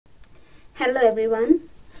Hello everyone,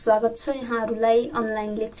 स्वागत छ यहाँहरुलाई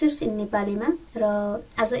online lectures in नेपालीमा र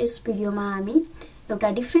आज यस भिडियोमा हामी एउटा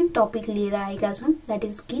डिफरेंट टपिक लिएर आएका छौं that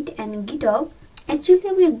is Git and GitHub. Actually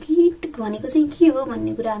अब यो गिट भनेको चाहिँ के हो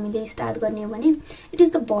भन्ने कुरा हामीले स्टार्ट गर्ने हो भने it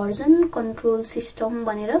is the version control system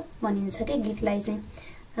भनेर भनिन्छ के गिटलाई चाहिँ।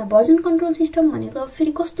 भर्जन कन्ट्रोल सिस्टम भनेको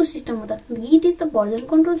फेरि कस्तो सिस्टम हो त? Git is the version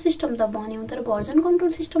control system त भन्यौ, तर भर्जन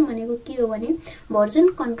कन्ट्रोल सिस्टम भनेको के हो भने version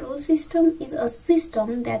control system is a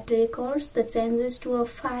system that records the changes to a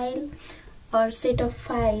file or set of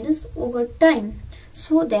files over time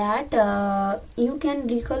so that you can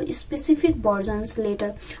recall specific versions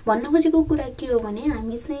later। भन्न खोजेको कुरा के हो भने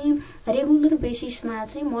हामी चाहिँ रेगुलर बेसिसमा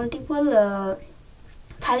चाहिँ मल्टिपल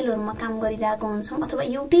फाइलहरुमा काम गरिरहेको हुन्छौं अथवा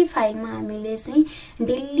एउटै फाइलमा हामीले चाहिँ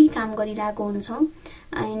डेली काम गरिरहेको हुन्छौं।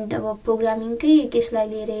 एन्ड अब प्रोग्रामिङकै केसलाई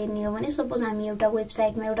लिएर हेर्ने हो भने सपोज हामी एउटा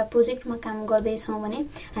वेबसाइटमा एउटा प्रोजेक्टमा काम गर्दै छौं भने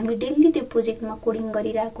हामी डेली त्यो प्रोजेक्टमा कोडिङ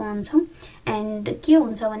गरिरहेको हुन्छौं। एन्ड के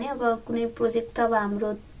हुन्छ भने अब कुनै प्रोजेक्ट त अब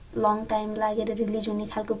हाम्रो लङ टाइम लागेर रिलिज हुने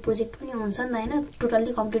खालको प्रोजेक्ट पनि हुन्छ नि त हैन,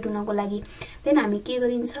 टोटली कम्प्लिट हुनको लागि। देन हामी के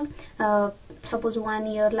गरिन्छ, सपोज 1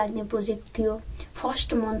 इयर लाग्ने प्रोजेक्ट थियो,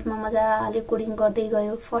 फर्स्ट मन्थमा मजाले कोडिङ गर्दै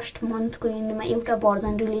गयो, फर्स्ट मन्थको एन्डमा एउटा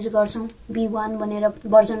भर्जन रिलिज गर्छौं V1 भनेर,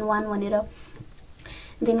 भर्जन 1 भनेर।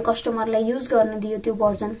 देन कस्टमरलाई युज गर्न दियो त्यो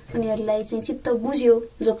भर्जन, उनीहरुलाई चाहिँ चित्त बुझ्यो,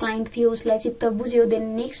 जो क्लाइन्ट थियो उसलाई चित्त बुझ्यो। देन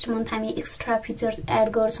नेक्स्ट मन्थ हामी एक्स्ट्रा फिचर्स एड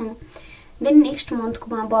गर्छौं। देन नेक्स्ट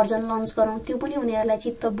मन्थकोमा भर्जन लन्च गरौँ, त्यो पनि उनीहरुलाई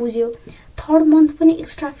चित्त बुझ्यो। थर्ड मन्थ पनि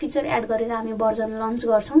एक्स्ट्रा फिचर एड गरेर हामी भर्जन लन्च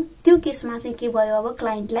गर्छौं। त्यो केसमा चाहिँ के भयो, अब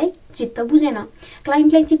क्लाइन्टलाई चित्त बुझेन।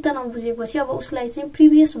 क्लाइन्टलाई चित्त नबुझेपछि अब उसलाई चाहिँ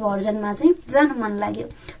प्रिभियस भर्जनमा चाहिँ जानु मन लाग्यो।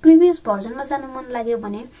 प्रिभियस भर्जनमा जानु मन लाग्यो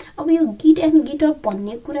भने अब यो गिट एन्ड गिटहब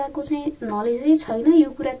भन्ने कुराको चाहिँ नलेजै छैन, यो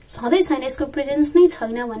कुरा छँदै छैन, यसको प्रेजेन्स नै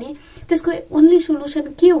छैन भने त्यसको ओन्ली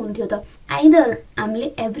सोलुसन के हुन्थ्यो त? आइदर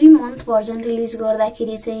हामीले एभ्री मन्थ भर्जन रिलिज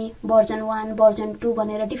गर्दाखेरि चाहिँ भर्जन 1 भर्जन 2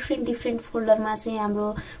 भनेर डिफरेन्ट फोल्डरमा चाहिँ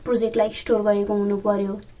हाम्रो प्रोजेक्टलाई स्टोर गरेको हुनु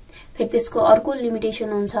पर्यो। फेरि त्यसको अर्को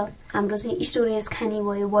लिमिटेसन हुन्छ, हाम्रो चाहिँ स्टोरेज खाने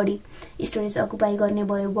भयो बढी, स्टोरेज अकुपाई गर्ने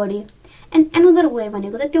भयो बढी। एन्ड एनदर वे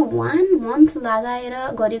भनेको त त्यो 1 मन्थ लगाएर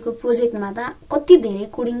गरेको प्रोजेक्टमा त कति धेरै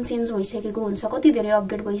कोडिङ चेन्ज भइसकेको हुन्छ, कति धेरै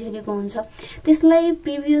अपडेट भइसकेको हुन्छ। त्यसलाई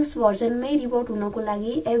प्रिभियस भर्जनमै रिभर्ट हुनको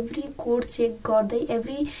लागि एभ्री कोड चेक गर्दै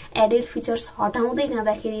एभ्री एडेड फिचर्स हटाउँदै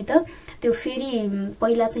जाँदाखेरि त त्यो फेरि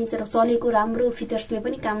पहिला चाहिँ चलेको राम्रो फिचर्सले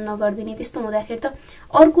पनि काम नगर्दिने। त्यस्तो हुँदाखेरि त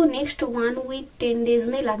अर्को नेक्स्ट 1 वीक 10 डेज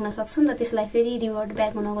नै लाग्न सक्छ नि त त्यसलाई फेरि रिभर्ट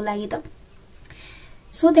ब्याक हुनको लागि त।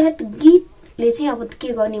 सो दैट गिट ले चाहिँ अब के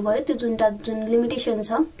गर्ने भयो, त्यो जुन लिमिटेसन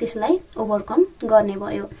छ त्यसलाई ओभरकम गर्ने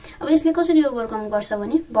भयो। अब यसले कसरी ओभरकम गर्छ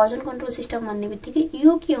भने भर्जन कन्ट्रोल सिस्टम भन्ने बित्तिकै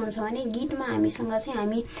यो के हुन्छ भने गिटमा हामीसँग चाहिँ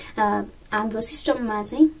हामी हाम्रो सिस्टममा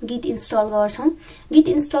चाहिँ गिट इन्स्टल गर्छौं। गिट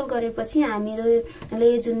इन्स्टल गरेपछि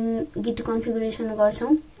हामीले जुन गिट कन्फिगरेसन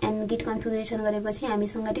गर्छौं एन्ड गिट कन्फिगरेसन गरेपछि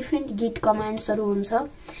हामीसँग डिफरेन्ट गिट कमान्ड्सहरु हुन्छ।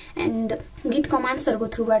 एन्ड गिट कमान्ड्सहरुको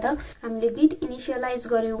थ्रुबाट हामीले गिट इनिशियलाइज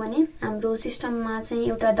गर्यौं भने हाम्रो सिस्टममा चाहिँ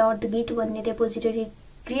एउटा .git भन्ने रेपोजिटरी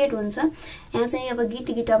क्रिएट हुन्छ। यहाँ चाहिँ अब गिट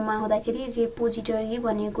गिटहबमा हुँदाखेरि रेपोजिटरी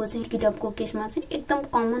भनेको चाहिँ गिटहबको केसमा चाहिँ एकदम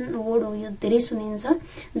कमन वर्ड हो, यो धेरै सुनिन्छ,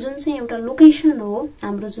 जुन चाहिँ एउटा लोकेसन हो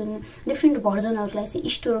हाम्रो जुन डिफरेन्ट भर्जनहरुलाई चाहिँ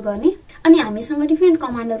स्टोर गर्ने। अनि हामीसँग डिफरेन्ट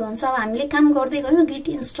कमान्डहरु हुन्छ। अब हामीले काम गर्दै गयौं, गिट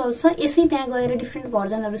इन्स्टल छ, यसै त्यहाँ गएर डिफरेन्ट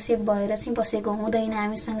भर्जनहरु सेभ भएर चाहिँ बसेको हुँदैन।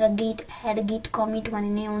 हामीसँग गिट एड गिट कमिट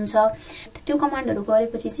भन्ने हुन्छ। त्यो कमान्डहरु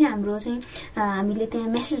गरेपछि चाहिँ हाम्रो चाहिँ हामीले त्यहाँ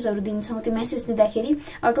मेसेजहरु दिन्छौं। त्यो मेसेज दिँदाखेरि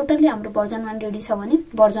टोटली हाम्रो भर्जन 1 रेडी छ भने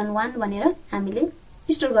भर्जन 1 भनेर हामीले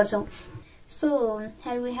स्टोर गर्छौं। So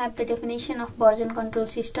here we have the definition of version control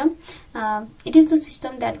system. It is the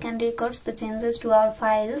system that can record the changes to our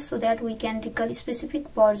files so that we can recall specific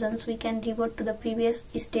versions, we can revert to the previous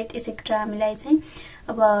state etc. हामीलाई चाहिँ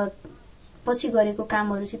अब पछि गरेको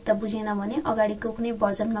कामहरु चित्त बुझेन भने अगाडिको कुनै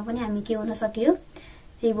भर्जनमा पनि हामी के हुन सकियो,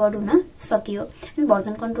 रिभर्ट हुन सकियो। एन्ड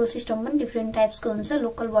भर्जन कन्ट्रोल सिस्टम पनि डिफरेन्ट टाइप्सको हुन्छ,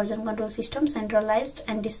 local version control system, centralised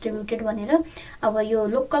and distributed भनेर। अब यो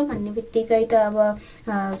लोकल भन्ने बित्तिकै त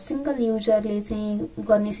अब सिंगल युजरले चाहिँ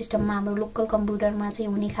गर्ने सिस्टममा हाम्रो लोकल कम्प्युटरमा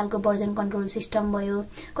चाहिँ हुने खालको भर्जन कन्ट्रोल सिस्टम भयो।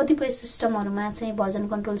 कतिपय सिस्टमहरुमा चाहिँ भर्जन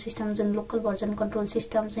कन्ट्रोल सिस्टम जुन लोकल भर्जन कन्ट्रोल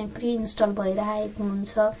सिस्टम चाहिँ प्री इन्स्टल भएर आएको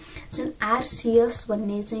हुन्छ, जुन RCS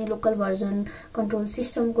भन्ने चाहिँ लोकल भर्जन कन्ट्रोल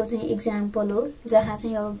सिस्टमको चाहिँ एक्जाम्पल हो, जहाँ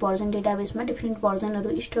चाहिँ अब भर्जन डेटाबेसमा डिफरेन्ट भर्जनहरु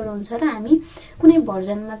स्टोर हुन्छ र हामी कुनै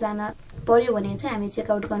भर्जनमा जान पर्यो भने चाहिँ हामी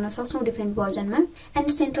चेकआउट गर्न सक्छौं डिफरेन्ट भर्जनमा। एन्ड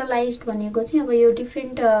सेन्ट्रलाइज्ड भनेको चाहिँ अब यो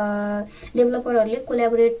डिफरेन्ट डेभलपरहरूले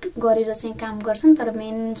कोल्याबोरेट गरेर चाहिँ काम गर्छन्, तर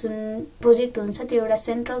मेन जुन प्रोजेक्ट हुन्छ त्यो एउटा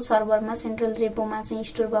सेन्ट्रल सर्भरमा सेन्ट्रल रेपोमा चाहिँ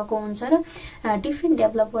स्टोर भएको हुन्छ र डिफरेन्ट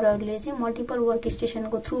डेभलपरहरूले चाहिँ मल्टिपल वर्क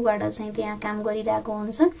स्टेसनको थ्रुबाट चाहिँ त्यहाँ काम गरिरहेको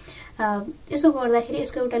हुन्छ। यसो गर्दाखेरि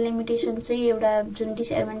यसको एउटा लिमिटेसन चाहिँ एउटा जुन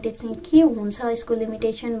डिसएडभान्टेज चाहिँ के हुन्छ यसको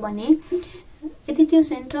लिमिटेसन भने यदि त्यो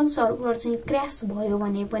सेन्ट्रल सर्भर चाहिँ क्र्याश भयो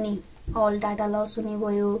भने पनि अल डाटा लस हुने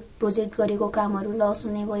भयो, प्रोजेक्ट गरेको कामहरू लस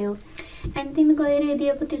हुने भयो। एन्ड देन गएर यदि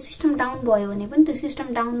अब त्यो सिस्टम डाउन भयो भने पनि त्यो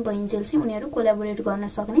सिस्टम डाउन भइन्जेल चाहिँ उनीहरू कोल्याबोरेट गर्न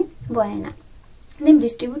सक्ने भएन। देन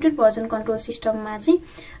डिस्ट्रिब्युटेड भर्जन कन्ट्रोल सिस्टममा चाहिँ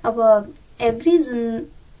अब एभ्री जुन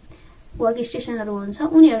वर्क स्टेसनहरू हुन्छ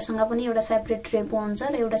उनीहरूसँग पनि एउटा सेपरेट रेपो हुन्छ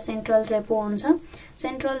र एउटा सेन्ट्रल रेपो हुन्छ।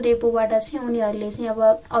 सेन्ट्रल रेपोबाट चाहिँ उनीहरूले चाहिँ अब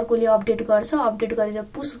अर्कोले अपडेट गर्छ, अपडेट गरेर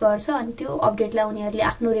पुश गर्छ, अनि त्यो अपडेटलाई उनीहरूले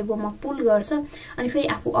आफ्नो रेपोमा पुल गर्छ, अनि फेरि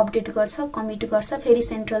आफू अपडेट गर्छ, कमिट गर्छ, फेरि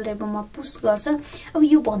सेन्ट्रल रेपोमा पुश गर्छ। अब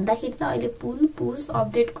यो भन्दाखेरि त अहिले पुल पुश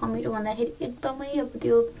अपडेट कमिट भन्दाखेरि एकदमै अब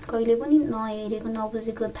त्यो कहिले पनि नहेरेको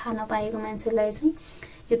नबुझेको थाहा नपाएको मान्छेलाई चाहिँ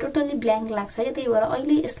यो टोटली ब्ल्याङ्क लाग्छ क्या। त्यही भएर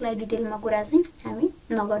अहिले यसलाई डिटेलमा कुरा चाहिँ हामी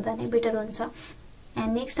नगर्दा नै बेटर हुन्छ।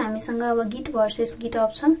 एन्ड नेक्स्ट हामीसँग अब गिट भर्सेस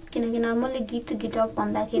गिटहब छ, किनकि नर्मल्ली गिट गिटहब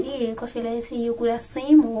भन्दाखेरि कसैलाई चाहिँ यो कुरा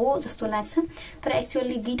सेम हो जस्तो लाग्छ, तर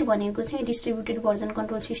एक्चुअली गिट भनेको चाहिँ डिस्ट्रिब्युटेड भर्जन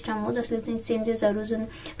कन्ट्रोल सिस्टम हो जसले चाहिँ चेन्जेसहरू जुन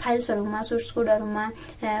फाइल्सहरूमा सोर्स कोडहरूमा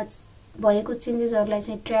भएको चेन्जेसहरूलाई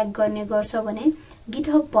चाहिँ ट्र्याक गर्ने गर्छ भने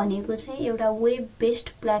गिटहब भनेको चाहिँ एउटा वेब बेस्ड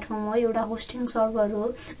प्लेटफर्म हो, एउटा होस्टिङ सर्भर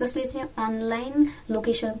हो जसले चाहिँ अनलाइन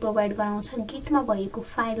लोकेसन प्रोभाइड गराउँछ। गिटमा भएको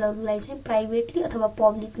फाइलहरूलाई चाहिँ प्राइभेटली अथवा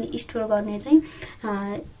पब्लिकली स्टोर गर्ने चाहिँ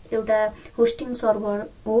एउटा होस्टिङ सर्भर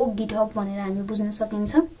हो गिटहब भनेर हामी बुझ्न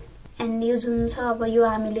सकिन्छ। एन्ड यो जुन छ अब यो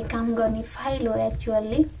हामीले काम गर्ने फाइल हो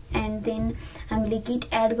एक्चुअली। एन्ड देन हामीले गिट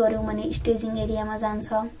एड गर्यौं भने स्टेजिङ एरियामा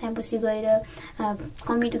जान्छ, त्यसपछि गएर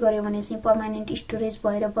कमिट गर्यौं भने चाहिँ पर्मानेन्ट स्टोरेज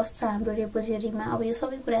भएर बस्छ हाम्रो रेपोजिटरीमा। अब यो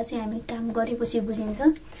सबै कुरा चाहिँ हामी काम गरेपछि बुझिन्छ।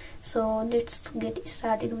 So let's get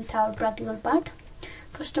started with our practical part.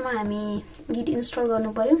 फर्स्टमा हामी गिट इन्स्टल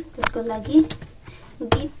गर्नु पर्यो, त्यसको लागि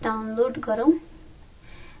गिट डाउनलोड गरौँ।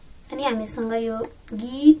 अनि हामीसँग यो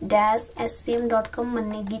git-scm.com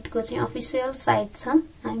भन्ने गिटको चाहिँ अफिसियल साइट छ,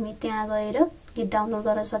 हामी त्यहाँ गएर गिट डाउनलोड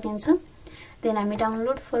गर्न सकिन्छ। देन हामी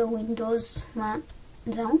डाउनलोड फर विन्डोजमा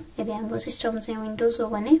जाउँ, यदि हाम्रो सिस्टम चाहिँ विन्डोज हो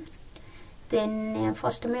भने। देन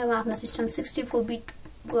फर्स्टमै अब आफ्नो सिस्टम 64 बिट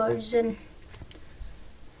भर्जन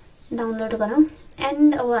डाउनलोड गरौँ।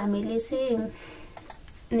 एन्ड अब हामीले चाहिँ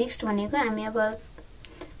नेक्स्ट भनेको हामी अब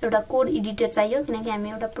एउटा कोड एडिटर चाहियो, किनकि हामी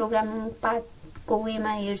एउटा प्रोग्रामिङ पार्ट को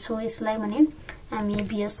वेमा हेर्छौं यसलाई भने हामी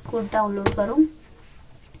VS कोड डाउनलोड गरौँ।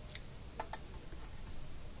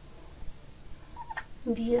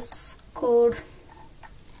 VS code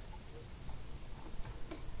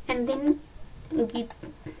and then Git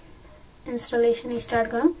installation start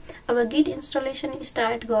गरौँ। अब गिट इन्स्टलेसन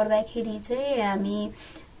स्टार्ट गर्दाखेरि चाहिँ हामी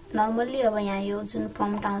नर्मल्ली अब यहाँ यो जुन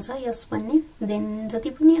प्रम्प्ट आउँछ यस भन्ने, देन जति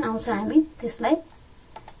पनि आउँछ हामी त्यसलाई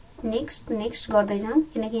नेक्स्ट नेक्स्ट गर्दै जाउँ,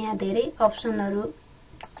 किनकि यहाँ धेरै अप्सनहरू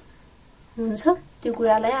हुन्छ। त्यो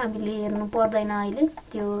कुरालाई हामीले हेर्नु पर्दैन अहिले,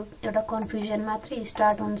 त्यो एउटा कन्फ्युजन मात्रै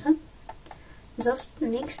स्टार्ट हुन्छ। जस्ट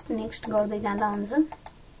नेक्स्ट नेक्स्ट गर्दै जाँदा हुन्छ।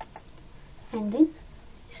 And then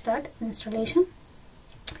start installation.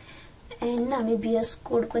 And हामी VS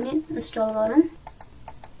कोड पनि इन्स्टल गरौँ।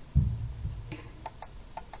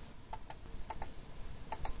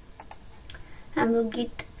 हाम्रो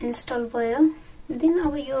गिट इन्स्टल भयो। देन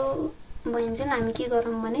अब यो भइन्जेल हामी के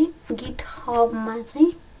गरौँ भने गिटहबमा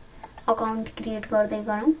चाहिँ अकाउन्ट क्रिएट गर्दै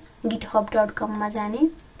गरौँ। github.com मा जाने,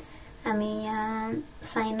 हामी यहाँ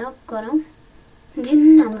साइन अप गरौँ।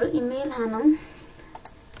 देन हाम्रो email हानौँ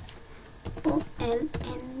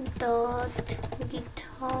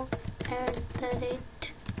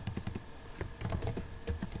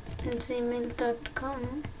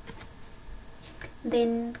oln.github@gmail.com।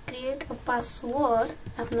 Then create a password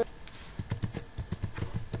आफ्नो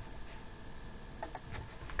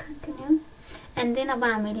एन्ड देन अब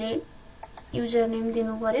हामीले युजर नेम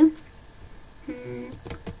दिनु पर्यो।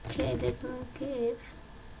 Let me give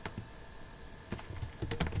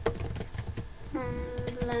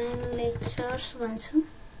online lectures भन्छु।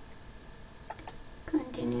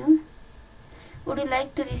 Continue. Would you like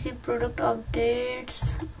to receive product updates.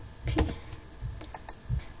 Okay.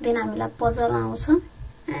 Then हामीलाई पजल आउँछ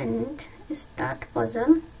and start puzzle.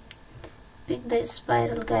 Pick the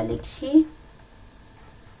spiral galaxy.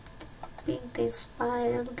 Pick the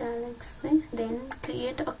spiral galaxy, then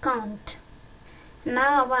create account.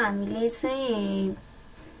 Now अब हामीले चाहिँ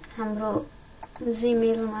हाम्रो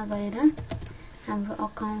जीमेलमा गएर हाम्रो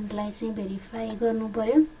अकाउन्टलाई चाहिँ भेरिफाई गर्नु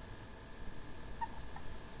पर्यो।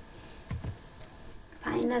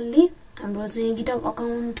 फाइनल्ली हाम्रो चाहिँ गिटहब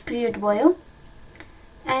अकाउन्ट क्रिएट भयो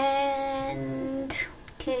एन्ड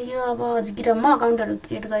के यो अब गिटहबमा अकाउन्टहरु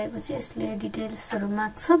क्रिएट गरेपछि यसले डिटेल्सहरु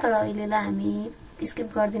माग्छ तर अहिलेलाई हामी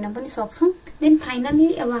स्किप गर्दिन पनि सक्छौं देन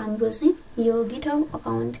फाइनल्ली अब हाम्रो चाहिँ यो गिटहब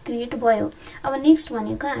अकाउन्ट क्रिएट भयो अब नेक्स्ट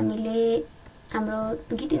भनेको हामीले हाम्रो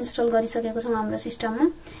गिट इन्स्टल गरिसकेको छौं हाम्रो सिस्टममा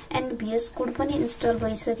एन्ड भीएस कोड पनि इन्स्टल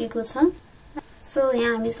भइसकेको छ सो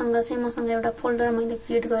यहाँ हामीसँग चाहिँ मसँग एउटा फोल्डर मैले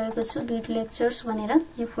क्रिएट गरेको छु गिट लेक्चर्स भनेर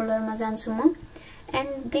यो फोल्डरमा जान्छु म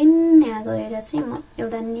एन्ड देन यहाँ गएर चाहिँ म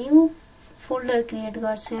एउटा न्यू फोल्डर क्रिएट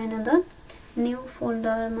गर्छु अनदर न्यू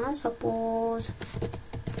फोल्डरमा सपोज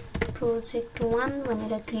प्रोजेक्ट 1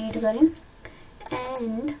 भनेर क्रिएट गरे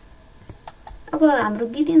एन्ड अब हाम्रो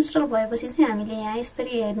गिट इन्स्टल भएपछि चाहिँ हामीले यहाँ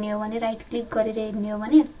यसरी हेर्ने हो भने राइट क्लिक गरेर हेर्ने हो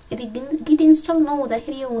भने यदि गिट इन्स्टल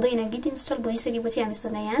नहुँदाखेरि यो हुँदैन गिट इन्स्टल भइसकेपछि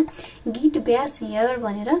हामीसँग यहाँ गिट ब्याश हियर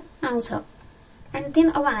भनेर आउँछ एन्ड देन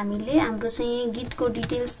अब हामीले हाम्रो चाहिँ गिटको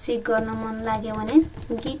डिटेल्स चेक गर्न मन लाग्यो भने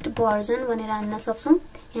गिट भर्जन भनेर हान्न सक्छौं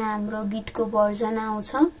यहाँ हाम्रो गिटको भर्जन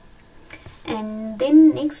आउँछ एन्ड देन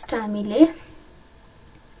नेक्स्ट हामीले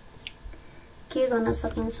के गर्न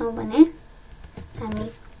सकिन्छौं भने हामी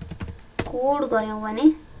कोड गर्यौं भने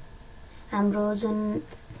हाम्रो जुन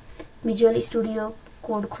भिजुअल स्टुडियो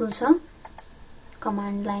कोड खुल्छ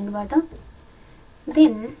कमान्ड लाइनबाट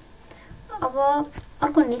देन अब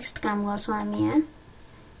अर्को नेक्स्ट काम गर्छौं हामी यहाँ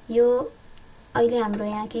यो अहिले हाम्रो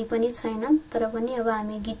यहाँ केही पनि छैन तर पनि अब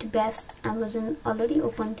हामी गिट ब्याश हाम्रो जुन अलरेडी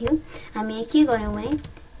ओपन थियो हामी के गर्यौं भने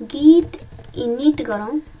गिट इनिट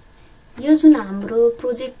गरौं यो जुन हाम्रो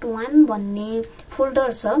प्रोजेक्ट 1 भन्ने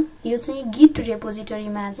फोल्डर छ यो चाहिँ गिट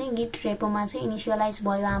रेपोजिटरीमा चाहिँ गिट रेपोमा चाहिँ इनिशियलाइज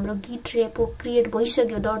भयो हाम्रो गिट रेपो क्रिएट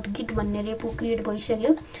भइसक्यो .git भन्ने रेपो क्रिएट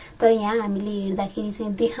भइसक्यो तर यहाँ हामीले हेर्दाखेरि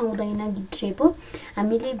चाहिँ देखाउँदैन गिट रेपो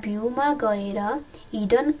हामीले भ्यूमा गएर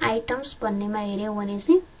हिडन आइटम्स भन्नेमा हेर्यौं भने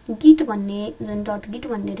चाहिँ गिट भन्ने जुन .git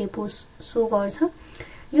भन्ने रेपो शो गर्छ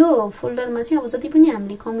यो फोल्डरमा चाहिँ अब जति पनि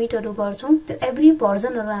हामीले कमिटहरु गर्छौं त्यो एभ्री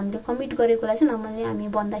भर्जनहरु हामीले कमिट गरेकोलाई चाहिँ नर्मली हामी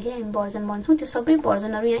भन्दाखेरि हामी भर्जन भन्छौं त्यो सबै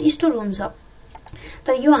भर्जनहरु यहाँ स्टोर हुन्छ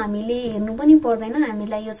तर यो हामीले हेर्नु पनि पर्दैन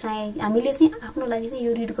हामीलाई यो चाहिँ हामीले चाहिँ आफ्नो लागि चाहिँ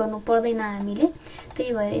यो रिड गर्नु पर्दैन हामीले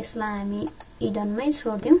त्यही भएर यसलाई हामी हिडनमै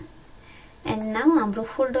छोड्दियौ एन्ड नाउ हाम्रो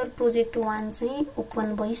फोल्डर प्रोजेक्ट 1 चाहिँ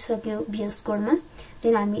ओपन भइसक्यो भीएस कोडमा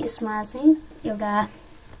देन हामी यसमा चाहिँ एउटा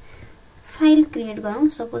फाइल क्रिएट गरौँ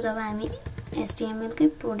सपोज अब हामी HTML कै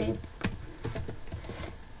प्रोडक्ट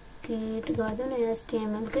क्रिएट गर्दियौ न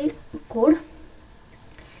HTML कै कोड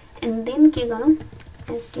एन्ड देन के गरौँ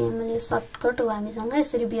HTML यो सर्टकट हो हामीसँग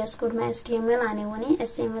यसरी भीएस कोडमा HTML हान्यौ भने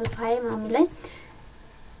HTML5 हामीलाई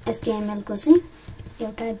HTML को चाहिँ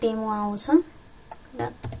एउटा डेमो आउँछ र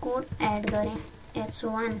कोड एड गरे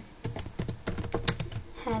h1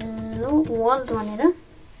 हेलो वर्ल्ड भनेर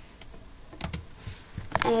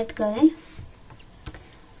एड गरे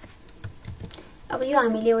अब यो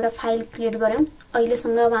हामीले एउटा फाइल क्रिएट गर्यौं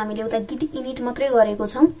अहिलेसँग अब हामीले उता गिट इनिट मात्रै गरेको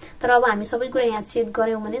छौं तर अब हामी सबै कुरा यहाँ चेक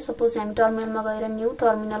गर्यौं भने सपोज हामी टर्मिनलमा गएर न्यू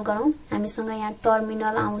टर्मिनल गरौँ हामीसँग यहाँ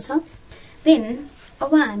टर्मिनल आउँछ देन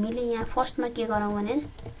अब हामीले यहाँ फर्स्टमा के गरौँ भने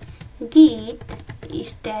गिट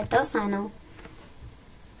स्ट्याटस हानौं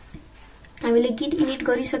हामीले गिट इनिट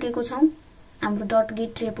गरिसकेको छौं हाम्रो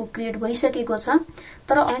 .git रेपो क्रिएट भइसकेको छ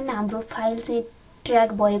तर एन्ड हाम्रो फाइल चाहिँ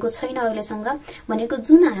ट्र्याक भएको छैन अहिलेसँग भनेको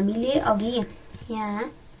जुन हामीले अघि यहाँ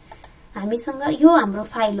हामीसँग यो हाम्रो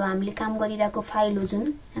फाइल हो हामीले काम गरिरहेको फाइल हो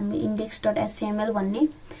जुन हामी index.html भन्ने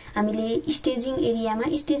हामीले स्टेजिङ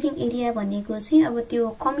एरिया भनेको चाहिँ अब त्यो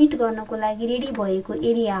कमिट गर्नको लागि रेडी भएको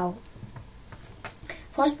एरिया हो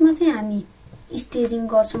फर्स्टमा चाहिँ हामी स्टेजिङ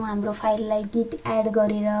गर्छौं हाम्रो फाइललाई गिट एड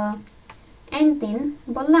गरेर एन्ड देन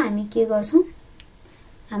बल्ल हामी के गर्छौं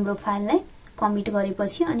हाम्रो फाइललाई कमिट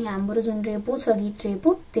गरेपछि अनि हाम्रो जुन रेपो छ गिट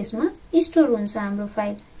रेपो त्यसमा स्टोर हुन्छ हाम्रो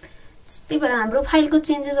फाइल त्यही भएर हाम्रो फाइलको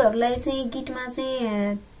चेन्जेसहरुलाई चाहिँ गिटमा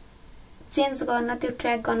चाहिँ चेन्ज गर्न त्यो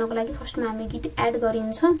ट्र्याक गर्नको लागि फर्स्टमा हामी गिट एड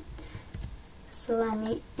गरिन्छ सो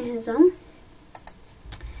हामी यहाँ जाउँ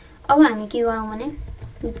अब हामी के गरौँ भने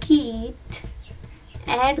गिट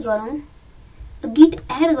एड गरौँ गिट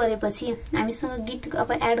एड गरेपछि हामीसँग गिट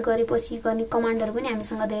अब एड गरेपछि गर्ने कमान्डहरु पनि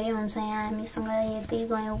हामीसँग धेरै हुन्छ यहाँ हामीसँग हेर्दै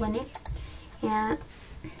गयौं भने यहाँ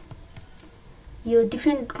यो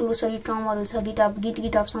डिफरेन्ट ग्लोसरी टर्महरु छ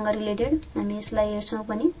गिटहब सँग रिलेटेड हामी यसलाई हेर्छौं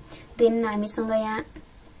पनि देन हामीसँग यहाँ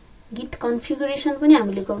गिट कन्फिगरेसन पनि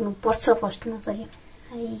हामीले गर्नु पर्छ फर्स्टमा sorry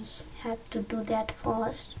I have to do that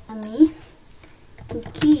first हामी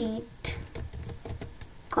Git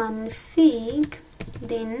config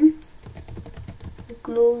then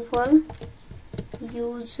global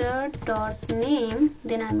user.name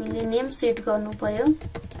then हामीले नेम सेट गर्नु पर्यो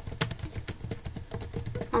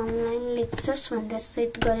अनलाइन लेक्चर्स भनेर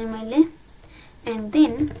सेट गरे मैले and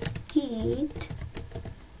then git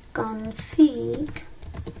config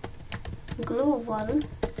global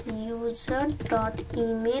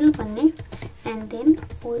user.email भन्ने and then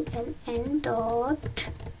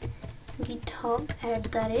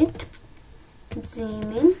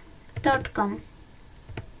oln.github@gmail.com.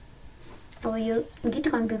 अब यो git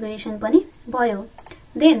configuration पनि भयो.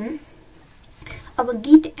 then अब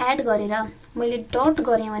git add गरेर मैले डट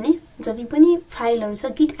गरे भने जति पनि फाइलहरु छ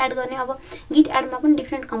git add गर्ने. अब git add मा पनि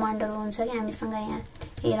डिफरेंट कमान्डहरु हुन्छ के हामीसँग यहाँ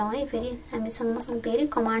हेरौं है. फेरि हामीसँग धेरै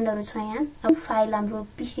कमान्डहरु छ यहाँ. अब फाइल हाम्रो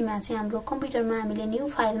पीसी मा चाहिँ हाम्रो कम्प्युटरमा हामीले न्यू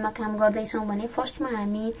फाइलमा काम गर्दै छौं भने फर्स्टमा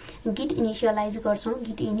हामी git इनिशियलाइज गर्छौं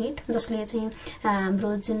git init, जसले चाहिँ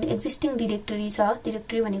हाम्रो जुन एक्जिस्टिङ डाइरेक्टरी छ,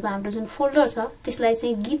 डाइरेक्टरी भनेको हाम्रो जुन फोल्डर छ त्यसलाई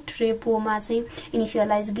चाहिँ git repo मा चाहिँ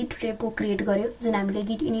इनिशियलाइज git repo क्रिएट गर्यो, जुन हामीले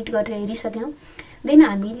git init गरेर हेरिसक्यौं. देन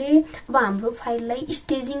हामीले अब हाम्रो फाइललाई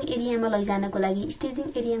स्टेजिङ एरियामा लैजानको लागि स्टेजिङ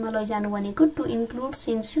एरियामा लैजानु भनेको to include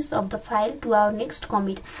changes of the file to our next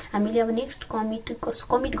commit. हामीले अब नेक्स्ट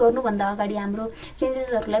कमिट गर्नु भन्दा अगाडि हाम्रो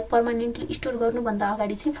चेन्जेसहरुलाई पर्मानेन्टली स्टोर गर्नु भन्दा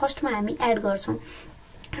अगाडि चाहिँ फर्स्टमा हामी एड गर्छौं.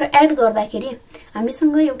 र एड गर्दाखेरि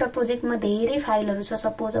हामीसँग एउटा प्रोजेक्टमा धेरै फाइलहरु छ.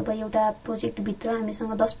 सपोज अब एउटा प्रोजेक्ट भित्र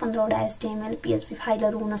हामीसँग 10-15 वटा HTML PHP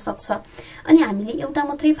फाइलहरु हुन सक्छ अनि हामीले एउटा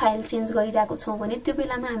मात्रै फाइल चेन्ज गरिरहेको छौं भने त्यो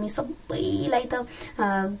बेलामा हामी सबैलाई त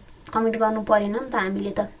कमिट गर्नु परेन नि त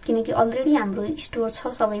हामीले त, किनकि अलरेडी हाम्रो स्टोर छ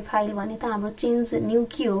सबै फाइल भने त हाम्रो चेन्ज न्यू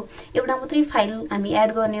के हो. एउटा मात्रै फाइल हामी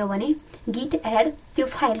एड गर्ने हो भने git add त्यो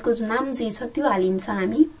फाइलको जुन नाम जे छ त्यो हालिन्छ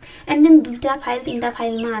हामी. एन्ड देन दुईटा फाइल तीनटा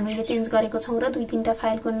फाइलमा हामीले चेन्ज गरेको छौं र दुई तीनटा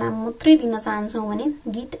फाइलको नाम मात्रै दिन चाहन्छौं भने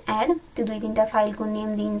git add त्यो दुई तीनटा फाइलको नेम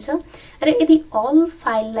दिन्छ. र यदि अल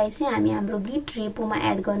फाइललाई चाहिँ हामी हाम्रो git repo मा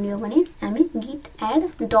एड गर्ने हो भने हामी git add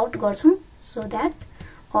डट गर्छौं सो दैट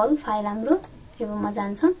अल फाइल हाम्रो रेपोमा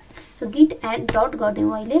जान्छ. सो git add डट गर्दियौ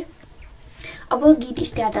अहिले. अब git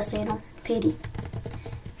स्ट्याटस हेरौं. फेरि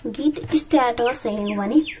git स्ट्याटस हेर्यौ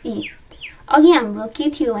भने अघि हाम्रो के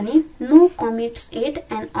थियो भने no commits at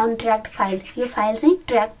an अनट्र्याक्ड file. यो फाइल चाहिँ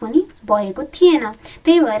ट्र्याक पनि भएको थिएन.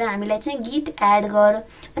 त्यही भएर हामीलाई चाहिँ git add गर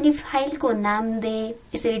अनि फाइलको नाम दे.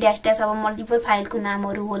 यसरी ड्याश ड्याश अब मल्टिपल फाइलको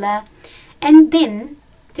नामहरु होला. एन्ड देन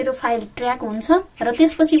तेरो फाइल ट्र्याक हुन्छ र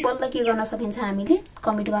त्यसपछि बल्ल के गर्न सकिन्छ हामीले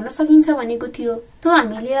कमिट गर्न सकिन्छ भनेको थियो. सो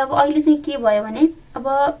हामीले अब अहिले चाहिँ के भयो भने अब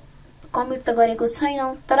कमिट त गरेको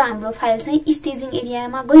छैनौं तर हाम्रो फाइल चाहिँ स्टेजिङ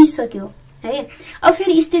एरियामा गइसक्यो है. अब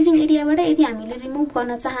फेरि स्टेजिङ एरियाबाट यदि हामीले रिमुभ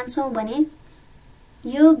गर्न चाहन्छौं भने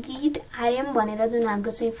यो git rm भनेर जुन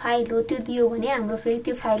हाम्रो चाहिँ फाइल हो त्यो दियो भने हाम्रो फेरि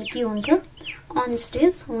त्यो फाइल के हुन्छ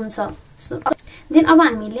अनस्टेज हुन्छ. सो देन अब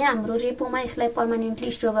हामीले हाम्रो रेपोमा यसलाई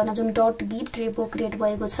पर्मानेन्टली स्टोर गर्न जुन .git repo क्रिएट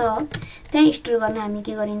भएको छ त्यहाँ स्टोर गर्न हामी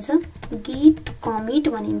के गरिन्छ git commit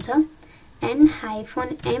भनिन्छ एन्ड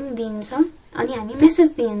 -m दिन्छ अनि हामी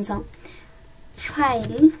मेसेज दिन्छौं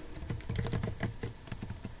फाइल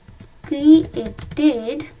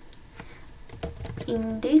created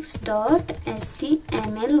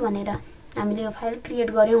index.html भनेर हामीले यो फाइल क्रिएट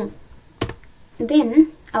गर्यौं. देन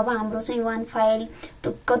अब हाम्रो चाहिँ वान फाइल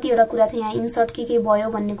कतिवटा कुरा चाहिँ यहाँ इन्सर्ट के भयो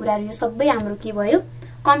भन्ने कुराहरु यो सबै हाम्रो के भयो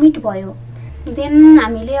कमिट भयो. देन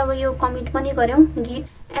हामीले अब यो कमिट पनि गर्यौं git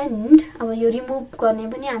एन्ड अब यो रिमुभ गर्ने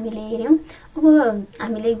पनि हामीले हेर्यौं. अब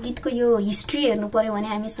हामीले गिटको यो हिस्ट्री हेर्नु पर्यो भने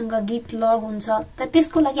हामीसँग git log हुन्छ. तर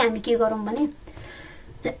त्यसको लागि हामी के गरौं भने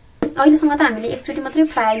अहिलेसम्म त हामीले एकचोटी मात्रै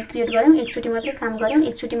फाइल क्रिएट गर्यौं, एकचोटी मात्रै काम गर्यौं,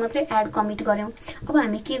 एकचोटी मात्रै एड कमिट गर्यौं. अब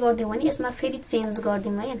हामी के गर्दियौ भने यसमा फेरि चेन्ज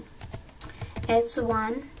गर्दियौ है.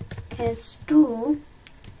 h1 h2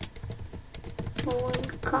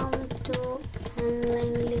 welcome to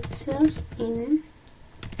online lectures in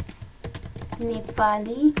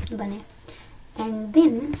Nepali भने एन्ड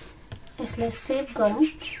देन यसलाई सेभ गरौँ.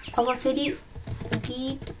 अब फेरि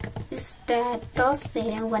git स्ट्याटस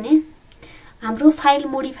हेर्यौं भने हाम्रो फाइल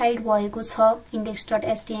मोडिफाइड भएको छ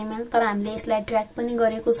index.html तर हामीले यसलाई ट्र्याक पनि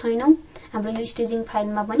गरेको छैनौं. हाम्रो यो स्टेजिङ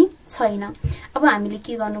फाइलमा पनि छैन. अब हामीले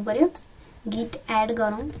के गर्नु पर्यो git add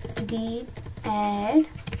गरौँ. git add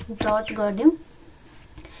dot गर्दियौ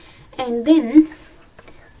and then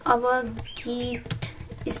अब git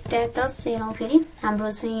स्ट्याटस हेरौं. फेरि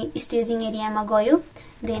हाम्रो चाहिँ स्टेजिङ एरियामा गयो.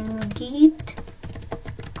 Then git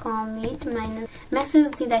commit minus message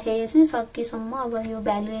दिँदाखेरि चाहिँ सकेसम्म अब यो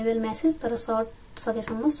भ्यालुएबल मेसेज तर सर्ट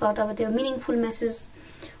सकेसम्म सर्ट अब त्यो मिनिङफुल मेसेज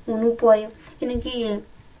हुनु पर्यो किनकि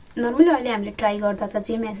नर्मली अहिले हामीले ट्राई गर्दा त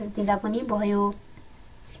जे मेसेज दिँदा पनि भयो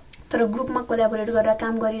तर ग्रुपमा कोल्याबोरेट गरेर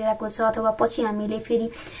काम गरिरहेको छ अथवा पछि हामीले फेरि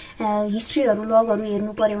हिस्ट्रीहरु लगहरु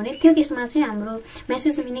हेर्नु पर्यो भने त्यो केसमा चाहिँ हाम्रो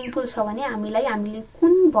मेसेज मिनिङफुल छ भने हामीले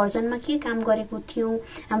कुन भर्जनमा के काम गरेको थियौ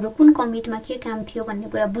हाम्रो कुन कमिटमा के काम थियो भन्ने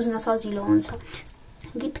कुरा बुझ्न सजिलो हुन्छ.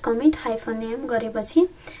 git commit -m गरेपछि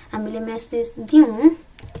हामीले मेसेज दियौ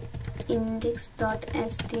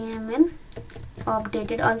index.html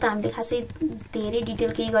अपडेटेड अहिले त हामीले खासै धेरै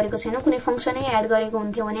डिटेल केही गरेको छैन कुनै फंक्सनै एड गरेको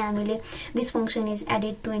हुन्थ्यो भने हामीले this function is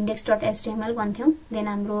added to index.html भन्थ्यौं then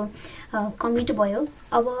हाम्रो कमिट भयो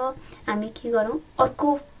अब हामी के गरौँ अर्को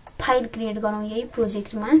फाइल क्रिएट गरौँ यही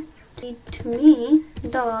प्रोजेक्टमा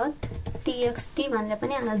readme.txt भनेर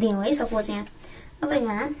पनि हाल्दियौ है सपोज यहाँ अब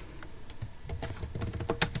यहाँ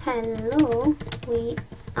hello we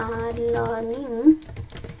are learning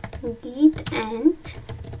Git and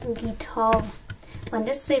GitHub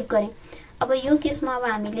भनेर सेभ गरे अब यो केसमा अब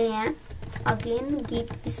हामीले यहाँ अगेन git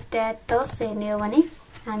status हेर्ने हो भने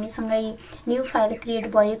हामीसँग न्यू फाइल क्रिएट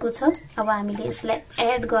भएको छ अब हामीले यसलाई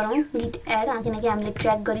एड गरौँ git एड किनकि हामीले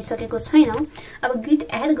ट्र्याक गरिसकेको छैनौं अब git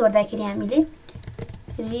एड गर्दाखेरि हामीले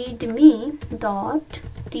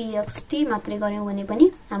readme.txt मात्रै गर्यौं भने पनि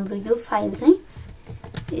हाम्रो यो फाइल चाहिँ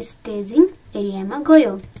स्टेजिङ एरियामा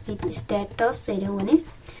गयो git status हेर्यौं भने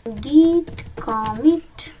git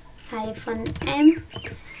commit -m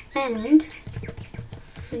and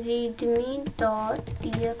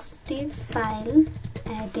readme.txt file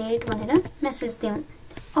added भनेर मेसेज दियौं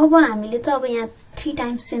अब हामीले त अब यहाँ 3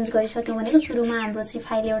 टाइम्स चेन्ज गरिसक्यौं भनेको सुरुमा हाम्रो चाहिँ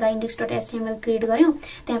फाइल एउटा index.html क्रिएट गर्यौं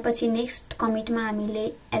त्यसपछि नेक्स्ट कमिटमा हामीले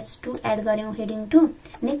h2 एड गर्यौं हेडिङ टु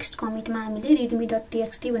नेक्स्ट कमिटमा हामीले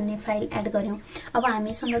readme.txt भन्ने फाइल एड गर्यौं अब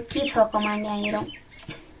हामीसँग के छ कमान्ड यहाँ हेरौं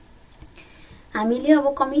हामीले अब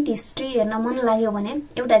कमिट हिस्ट्री हेर्न मन लाग्यो भने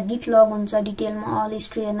एउटा git log हुन्छ डिटेलमा अल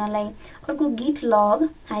हिस्ट्री हेर्नलाई अर्को git log --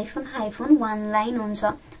 1 लाइन हुन्छ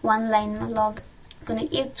 1 लाइनमा लग कुनै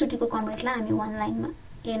एकचोटीको कमिटलाई हामी 1 लाइनमा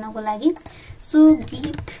हेर्नको लागि सो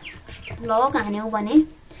git log हान्यौ भने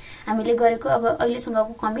हामीले गरेको अब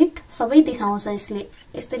अहिलेसँगको कमिट सबै देखाउँछ यसले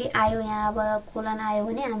यसरी आयो यहाँ अब कोलन आयो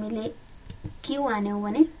भने हामीले q हान्यौ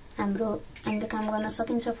भने हामीले काम गर्न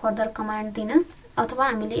सकिन्छ फर्दर कमान्ड दिन अथवा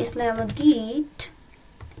हामीले यसलाई अब git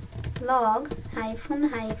log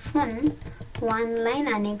 -1 लाइन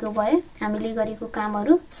हानेको भए हामीले गरेको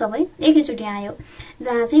कामहरु सबै एकैचोटी आयो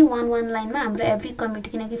जहाँ चाहिँ 1 लाइनमा हाम्रो एभ्री कमिट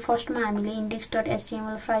किनकि फर्स्टमा हामीले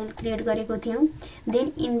index.html फाइल क्रिएट गरेको थियौं देन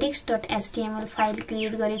index.html फाइल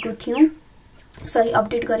क्रिएट गरेको थियौं सरी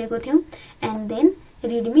अपडेट गरेको थियौं एन्ड देन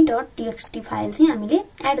readme.txt फाइल चाहिँ हामीले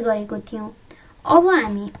एड गरेको थियौं अब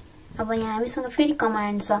यहाँ हामीसँग फेरि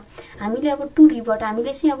कमान्ड छ हामीले अब टु रिभर्ट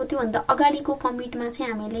हामीले चाहिँ अब त्यो भन्दा अगाडिको कमिटमा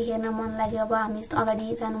चाहिँ हामीले हेर्न मन लाग्यो अब हामी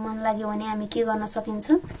अगाडि जानु मन लाग्यो भने हामी के गर्न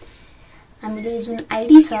सकिन्छ हामीले जुन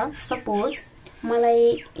आईडी छ सपोज मलाई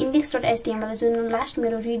index.html जुन लास्ट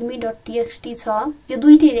मेरो readme.txt छ यो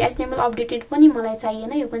दुईटै html अपडेटेड पनि मलाई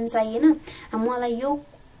चाहिएन यो पनि चाहिएन मलाई यो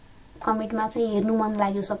कमिटमा चाहिँ हेर्नु मन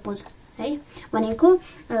लाग्यो सपोज है भनेको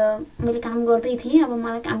मैले काम गर्दै थिए अब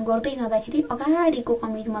मलाई काम गर्दै जाँदाखेरि अगाडिको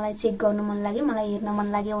कमिट मलाई चेक गर्नु मन लाग्यो मलाई हेर्न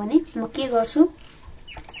मन लाग्यो भने म के गर्छु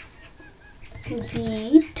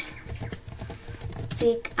git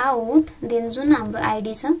check out देन जुन हाम्रो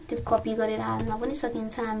आईडी छ त्यो कपी गरेर हाल्न पनि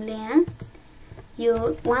सकिन्छ हामीले यहाँ यो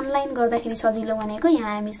 1 लाइन गर्दाखेरि सजिलो भनेको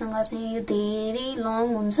यहाँ हामीसँग चाहिँ यो धेरै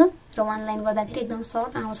लङ हुन्छ र 1 लाइन गर्दाखेरि एकदम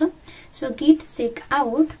सर्ट आउँछ सो git check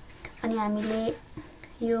out अनि हामीले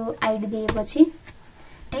यो आईडी दिएपछि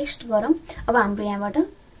टेक्स्ट गरौँ अब हाम्रो यहाँबाट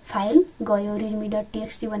फाइल गयो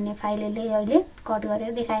readme.txt भन्ने फाइलले अहिले कट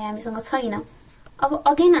गरेर देखाए हामीसँग छैन अब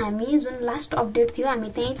अगेन हामी जुन लास्ट अपडेट थियो हामी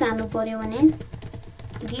त्यही जानु पर्यो भने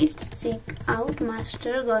git check out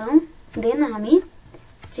master गरौँ देन हामी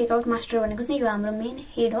चेक आउट मास्टर भनेको चाहिँ यो हाम्रो मेन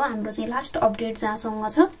हेड हो हाम्रो चाहिँ लास्ट अपडेट जहाँसँग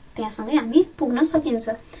छ त्यहाँसँगै हामी पुग्न सकिन्छ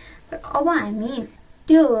अब हामी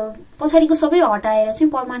त्यो पछाडीको सबै हटाएर चाहिँ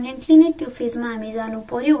पर्मानेन्टली नै त्यो फेजमा हामी जानु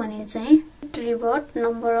पर्यो भने चाहिँ revert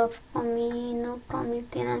number of commit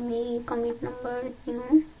then हामी commit number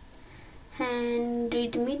दियौं and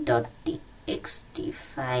readme.txt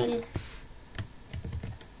file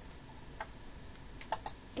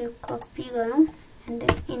यो कपी गरौँ एन्ड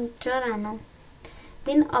देन इन्टर हानौं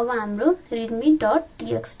देन अब हाम्रो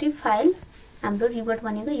readme.txt फाइल हाम्रो रिभर्ट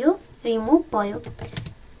भनेको यो रिमुभ भयो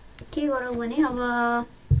के गरौँ भने अब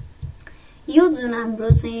यो जुन हाम्रो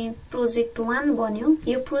चाहिँ प्रोजेक्ट 1 बन्यो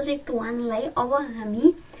यो प्रोजेक्ट 1 लाई अब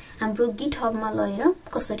हामी हाम्रो GitHub मा लगेर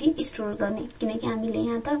कसरी स्टोर गर्ने किनकि हामीले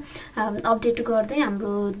यहाँ त अपडेट गर्दै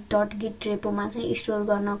हाम्रो .git रेपोमा चाहिँ स्टोर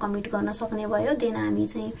गर्न कमिट गर्न सक्ने भयो देन हामी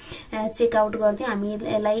चाहिँ चेक आउट गर्दै हामी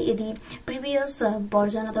यसलाई यदि प्रिभियस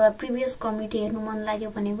भर्जन अथवा प्रिभियस कमिट हेर्नु मन लाग्यो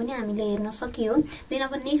भने पनि हामीले हेर्न सकियो देन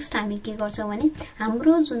अब नेक्स्ट हामी के गर्छौं भने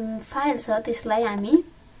हाम्रो जुन फाइल छ त्यसलाई हामी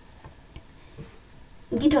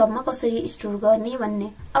GitHub मा कसरी स्टोर गर्ने भन्ने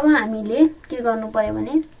अब हामीले के गर्नु पर्यो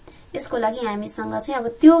भने यसको लागि हामीसँग चाहिँ अब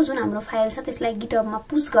त्यो जुन हाम्रो फाइल छ त्यसलाई गिटहबमा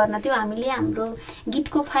पुश गर्न, त्यो हामीले हाम्रो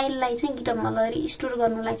गिटको फाइललाई चाहिँ गिटहबमा लगेर स्टोर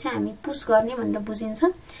गर्नुलाई चाहिँ हामी पुश गर्ने भनेर बुझिन्छ।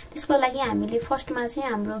 त्यसको लागि हामीले फर्स्टमा चाहिँ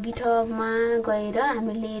हाम्रो गिटहबमा गएर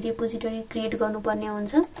हामीले रेपोजिटरी क्रिएट गर्नुपर्ने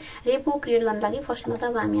हुन्छ। रेपो क्रिएट गर्न लागि फर्स्टमा त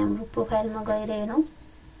अब हामी हाम्रो प्रोफाइलमा गएर हेरौँ।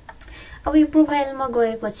 अब यो प्रोफाइलमा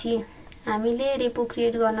गएपछि हामीले रेपो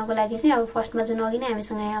क्रिएट गर्नको लागि चाहिँ अब फर्स्टमा जुन अघि नै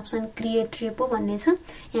हामीसँग यहाँ अप्सन क्रिएट रेपो भन्ने छ,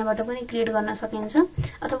 यहाँबाट पनि क्रिएट गर्न सकिन्छ।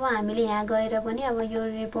 अथवा हामीले यहाँ गएर पनि अब यो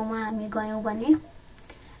रेपोमा हामी गयौँ भने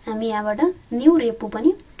हामी यहाँबाट न्यू रेपो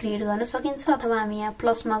पनि क्रिएट गर्न सकिन्छ। अथवा हामी यहाँ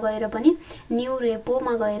प्लसमा गएर पनि न्यू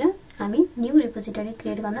रेपोमा गएर हामी न्यू रेपोजिटरी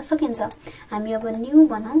क्रिएट गर्न सकिन्छ। हामी अब न्यू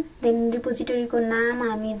बनाऊ, देन रेपोजिटरीको नाम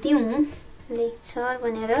हामी दिउँ लेक्चर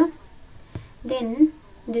भनेर, देन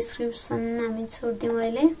डिस्क्रिप्सन हामी छोड्दिउँ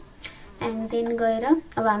अहिले, एन्ड देन गएर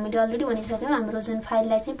अब हामीले अलरेडी भनिसक्यौँ हाम्रो जुन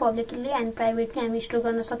फाइललाई चाहिँ पब्लिकली एन्ड प्राइभेटली हामी स्टोर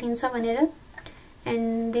गर्न सकिन्छ भनेर।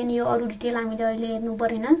 एन्ड देन यो अरू डिटेल हामीले अहिले हेर्नु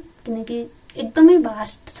परेन किनकि एकदमै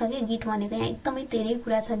भास्ट छ कि गिट भनेको, यहाँ एकदमै धेरै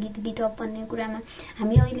कुरा छ गिटहब भन्ने कुरामा।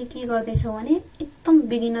 हामी अहिले के गर्दैछौँ भने एकदम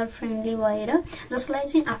बिगिनर फ्रेन्डली भएर जसलाई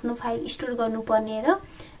चाहिँ आफ्नो फाइल स्टोर गर्नुपर्ने र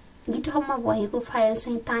गिटहबमा भएको फाइल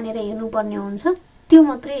चाहिँ तानेर हेर्नुपर्ने हुन्छ त्यो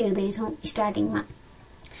मात्रै हेर्दैछौँ स्टार्टिङमा।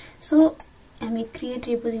 सो हामी क्रिएट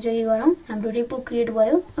रेपोजिटरी गरौँ, हाम्रो रेपो क्रिएट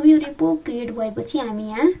भयो। अब यो रेपो क्रिएट भएपछि हामी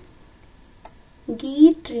यहाँ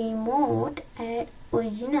गिट रिमोट एड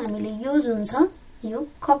ओरिजिन हामीले यो जुन छ यो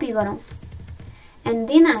कपी गरौँ, एन्ड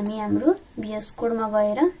देन हामी हाम्रो VS कोडमा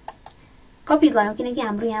गएर कपी गरौँ किनकि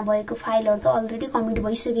हाम्रो यहाँ भएको फाइलहरु त अलरेडी कमिट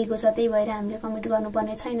भइसकेको छ, त्यही भएर हामीले कमिट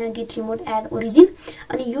गर्नुपर्ने छैन। गिट रिमोट एड ओरिजिन,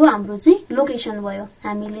 अनि यो हाम्रो चाहिँ लोकेसन भयो,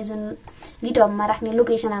 हामीले जुन गिटहबमा राख्ने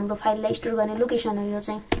लोकेसन, हाम्रो फाइललाई स्टोर गर्ने लोकेसन हो यो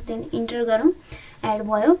चाहिँ। देन इन्टर गरौँ, एड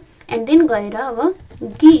भयो, एन्ड देन गएर अब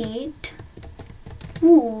गिट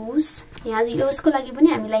पुश, यहाँ यसको लागि पनि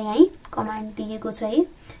हामीलाई यही कमान्ड दिएको छ है,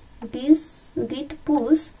 गिट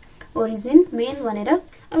पुश ओरिजिन मेन भनेर।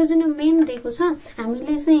 अब जुन मेन दिएको छ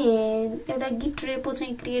हामीले चाहिँ एउटा गिट रेपो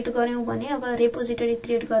चाहिँ क्रिएट गर्यौं भने, अब रेपोजिटरी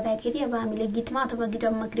क्रिएट गर्दाखेरि अब हामीले गिटमा अथवा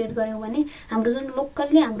गिटहबमा क्रिएट गर्यौं भने हाम्रो जुन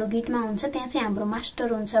लोकल्ली हाम्रो गिटमा हुन्छ त्यहाँ चाहिँ हाम्रो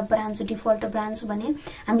मास्टर हुन्छ, ब्रान्च डिफल्ट ब्रान्च भने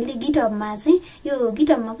हामीले गिटहबमा चाहिँ यो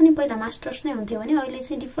गिटहबमा पनि पहिला मास्टर्स नै हुन्थ्यो भने अहिले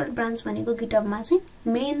चाहिँ डिफल्ट ब्रान्च भनेको गिटहबमा चाहिँ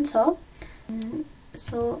मेन छ।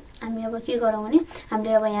 सो हामी अब के गरौँ भने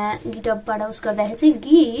हामीले अब यहाँ गिटहबबाट उस गर्दाखेरि चाहिँ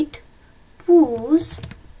गिट पुश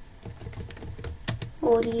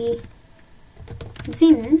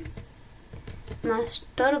ओरिजिन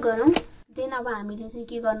मास्टर गरौँ। देन अब हामीले चाहिँ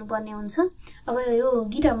के गर्नुपर्ने हुन्छ, अब यो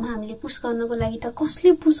गिटहबमा हामीले पुश गर्नको लागि त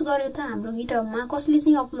कसले पुश गर्यो त, हाम्रो गिटहबमा कसले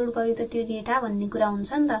चाहिँ अपलोड गर्यो त त्यो डेटा भन्ने कुरा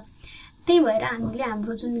हुन्छ नि त। त्यही भएर हामीले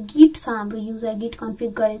हाम्रो जुन गिट छ, हाम्रो युजर गिट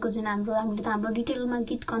कन्फिग गरेको जुन हामीले त हाम्रो डिटेलमा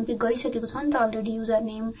गिट कन्फिग गरिसकेको छ नि त अलरेडी, युजर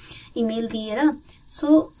नेम इमेल दिएर।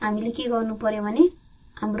 सो हामीले के गर्नु पर्यो भने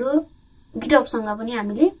हाम्रो गिटहबसँग पनि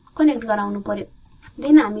हामीले कनेक्ट गराउनु पर्यो।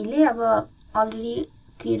 देन हामीले अब अलरेडी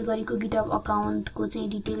क्रिएट गरेको गिटहब अकाउन्टको चाहिँ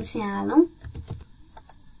डिटेल्स यहाँ हालौं,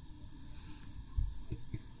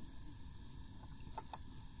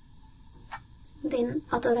 देन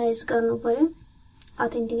अथोराइज गर्नु पर्यो,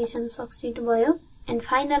 अथेन्टिकेसन सक्सिड भयो, एन्ड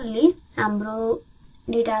फाइनल्ली हाम्रो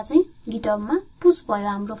डेटा चाहिँ गिटहबमा पुश भयो,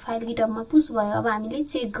 हाम्रो फाइल गिटहबमा पुश भयो। अब हामीले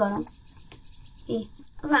चेक गरौँ,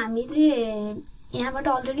 अब हामीले यहाँबाट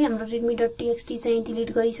अलरेडी हाम्रो readme.txt चाहिँ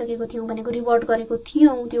डिलिट गरिसकेको थियौं भनेको, रिभर्ट गरेको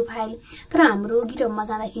थियौं त्यो फाइल, तर हाम्रो गिटहबमा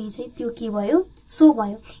जाँदाखेरि चाहिँ त्यो के भयो, सो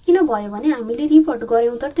भयो। किन भयो भने हामीले रिभर्ट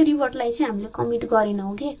गर्यौं तर त्यो रिभर्टलाई चाहिँ हामीले कमिट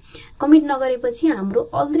गरेनौं के। कमिट नगरेपछि हाम्रो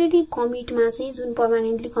अलरेडी कमिटमा चाहिँ जुन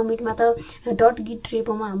पर्मानेन्टली कमिटमा त .git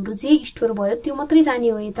रेपोमा हाम्रो जे स्टोर भयो त्यो मात्रै जाने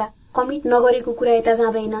हो, यता कमिट नगरेको कुरा यता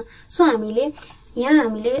जाँदैन। सो हामीले यहाँ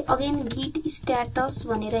हामीले अगेन गिट स्ट्याटस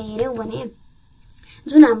भनेर हेर्यौं भने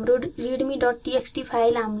जुन हाम्रो readme.txt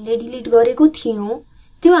फाइल हामीले डिलिट गरेको थियौं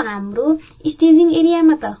त्यो हाम्रो स्टेजिङ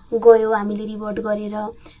एरियामा त गयो हामीले रिभर्ट गरेर,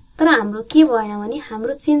 तर हाम्रो के भएन भने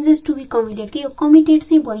हाम्रो चेन्जेस टु बी कमिटेड के यो कमिटेड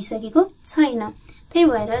चाहिँ भइसकेको छैन। त्यही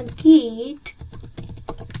भएर Git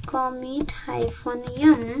commit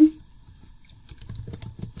 -m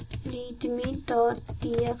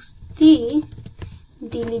readme.txt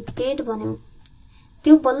deleted भन्यौ,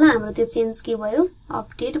 त्यो बल्ल हाम्रो त्यो चेन्ज के भयो,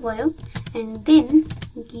 अपडेट भयो। And then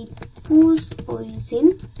Git push origin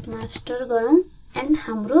master गरौँ, एन्ड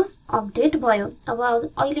हाम्रो अपडेट भयो। अब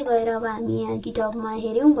अहिले गएर अब हामी यहाँ गिटहबमा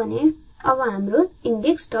हेर्यौं भने अब हाम्रो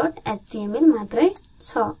index.html मात्रै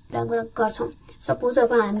छ र गर्छौं। सपोज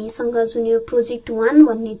अब हामीसँग जुन यो प्रोजेक्ट 1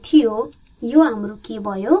 भन्ने थियो यो हाम्रो के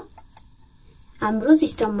भयो, हाम्रो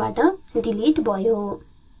सिस्टमबाट डिलिट भयो।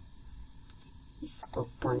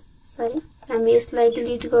 हामी यसलाई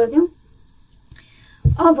डिलिट गर्दियौं।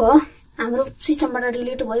 अब हाम्रो सिस्टमबाट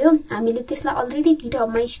डिलिट भयो, हामीले त्यसलाई अलरेडी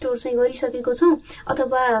गिटहबमा स्टोर चाहिँ गरिसकेको छौं,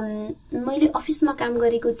 अथवा मैले अफिसमा काम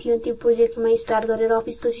गरेको थिएँ, त्यो प्रोजेक्टमा स्टार्ट गरेर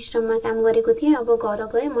अफिसको सिस्टममा काम गरेको थिएँ, अब घर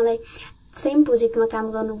गए मलाई सेम प्रोजेक्टमा काम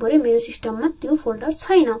गर्नु पर्यो, मेरो सिस्टममा त्यो फोल्डर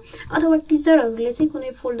छैन, अथवा टिचरहरूले चाहिँ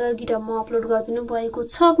कुनै फोल्डर गिटहबमा अपलोड गरिदिनु भएको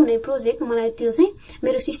छ कुनै प्रोजेक्ट, मलाई त्यो चाहिँ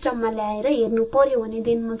मेरो सिस्टममा ल्याएर हेर्नु पर्यो भने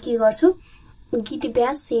देन म के गर्छु, गिट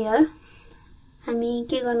ब्याश शेयर हामी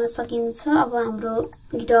के गर्न सकिन्छ। अब हाम्रो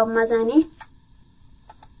गिटहबमा जाने,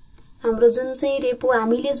 हाम्रो जुन चाहिँ रेपो,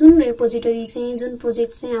 हामीले जुन रेपोजिटरी चाहिँ जुन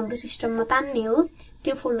प्रोजेक्ट चाहिँ हाम्रो सिस्टममा तान्ने हो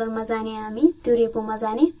त्यो फोल्डरमा जाने, हामी त्यो रेपोमा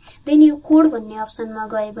जाने, देन यो कोड भन्ने अप्सनमा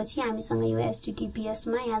गएपछि हामीसँग यो https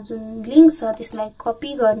मा यहाँ जुन लिंक छ त्यसलाई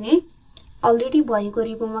कपी गर्ने, अलरेडी भएको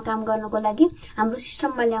रेपोमा काम गर्नको लागि हाम्रो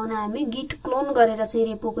सिस्टममा ल्याउन हामी गिट क्लोन गरेर चाहिँ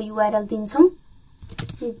रेपोको युआरएल दिन्छौं,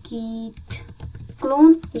 गिट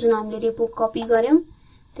क्लोन जुन हामीले रेपो कपी गर्यौं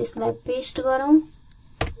त्यसलाई पेस्ट गरौं,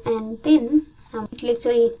 एन्ड देन हाम्रो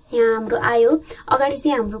लेक्चर यहाँ हाम्रो आयो। अगाडि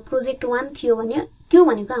चाहिँ हाम्रो प्रोजेक्ट 1 थियो भने त्यो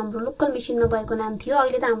भनेको हाम्रो लोकल मेसिनमा भएको नाम थियो,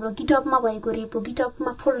 अहिले त हाम्रो गिटहबमा भएको रेपो,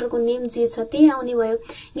 गिटहबमा फोल्डरको नेम जे छ त्यही आउने भयो।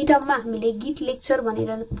 गिटहबमा हामीले गिट लेक्चर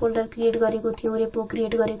भनेर फोल्डर क्रिएट गरेको थियौं, रेपो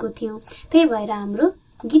क्रिएट गरेको थियौं, त्यही भएर हाम्रो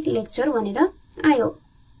गिट लेक्चर भनेर आयो।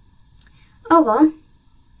 अब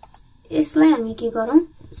यसलाई हामी के गरौं,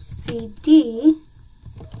 सीडी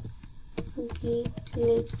गिट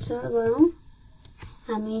लेक्चर गरौं,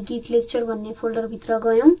 हामी गिट लेक्चर भन्ने फोल्डर भित्र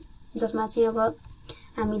गयौं जसमा चाहिँ अब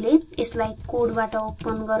हामीले यसलाई कोडबाट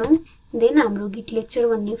ओपन गरौं, देन हाम्रो गिट लेक्चर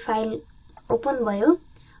भन्ने फाइल ओपन भयो,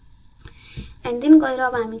 एन्ड देन गएर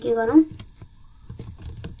अब हामी के गरौं,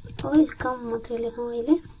 वेलकम मात्र लेखौं,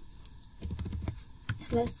 अहिले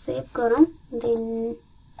यसलाई सेभ गरौं, देन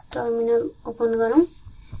टर्मिनल ओपन गरौं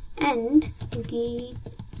एन्ड गिट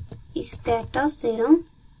स्ट्याटस हेरौं।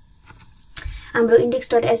 हाम्रो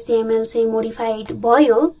index.html चाहिँ मोडिफाइड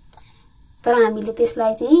भयो, तर हामीले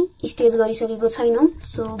त्यसलाई चाहिँ स्टेज गरिसकेको छैनौं,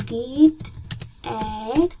 सो गिट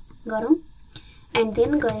एड गरौं, एन्ड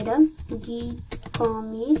देन गएर Git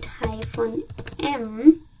commit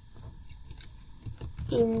 -m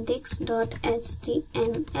index.html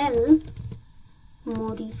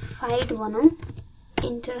modified बनाऊ,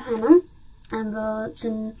 इन्टर हानौं, हाम्रो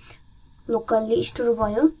जुन लोकल्ली स्टोर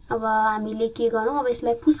भयो। अब हामीले के गरौं, अब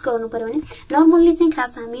यसलाई पुश गर्नु पर्यो भने नर्मल्ली चाहिँ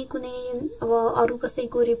खास हामी कुनै अब अरु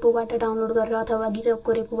कसैको रेपोबाट डाउनलोड गरेर अथवा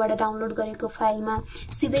गिटहबको रेपोबाट डाउनलोड गरेको फाइलमा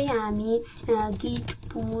सिधै हामी गिट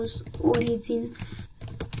पुश ओरिजिन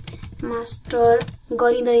मास्टर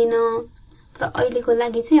गरिदैन, तर अहिलेको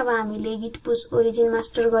लागि चाहिँ अब हामीले गिट पुश ओरिजिन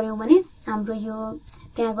मास्टर गर्यौं भने हाम्रो यो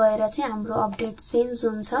त्यहाँ गएर चाहिँ हाम्रो अपडेट चेन्ज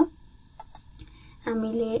हुन्छ।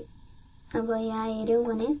 हामीले अब यहाँ हेर्यौं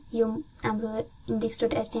भने यो हाम्रो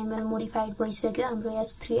index.html मोडिफाइड भइसक्यो, हाम्रो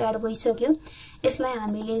s3 एड भइसक्यो। यसलाई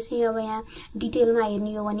हामीले चाहिँ अब यहाँ डिटेलमा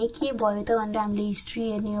हेर्ने हो भने के भयो त भनेर हामीले हिस्ट्री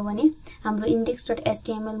हेर्ने हो भने हाम्रो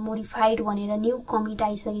index.html मोडिफाइड भनेर न्यू कमिट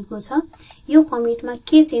आइसकेको छ। यो कमिटमा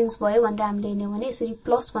के चेन्ज भयो भनेर हामीले हेर्ने हो भने यसरी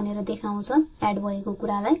प्लस भनेर देखाउँछ, एड भएको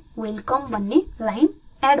कुरालाई वेलकम भन्ने लाइन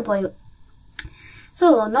एड भयो। सो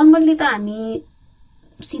नर्मल्ली त हामी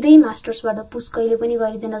सिधै मास्टर्सबाट पुश कहिले पनि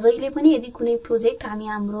गरिदैन, जहिले पनि यदि कुनै प्रोजेक्ट हामी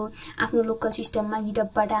हाम्रो आफ्नो लोकल सिस्टममा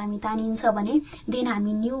गिटहबबाट हामी तानिन्छ भने देन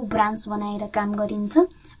हामी न्यू ब्रान्च बनाएर काम गरिन्छ।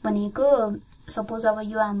 भनेको सपोज अब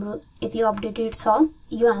यो हाम्रो यति अपडेटेड छ,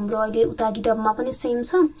 यो हाम्रो अहिले उता गिटहबमा पनि सेम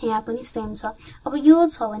छ, यहाँ पनि सेम छ। अब यो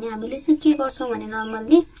छ भने हामीले चाहिँ के गर्छौं भने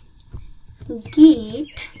नर्मल्ली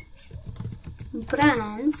गिट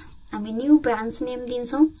ब्रान्च, हामी new branch name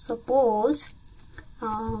दिन्छौं, suppose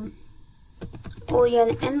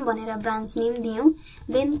OLN भनेर ब्रान्च नेम दियौं,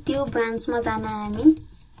 देन त्यो ब्रान्चमा जान हामी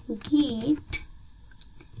गिट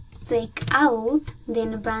चेक आउट,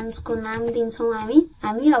 देन ब्रान्चको नाम दिन्छौं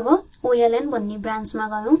हामी अब OLN भन्ने ब्रान्चमा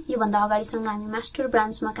गयौं। यो भन्दा अगाडिसँग हामी मास्टर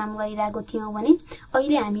ब्रान्चमा काम गरिरहेको थियौं भने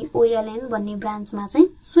अहिले हामी OLN भन्ने ब्रान्चमा चाहिँ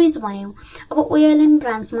स्विच भयौं। अब OLN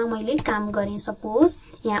ब्रान्चमा मैले काम गरे, सपोज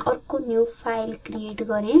यहाँ अर्को न्यू फाइल क्रिएट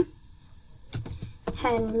गरे,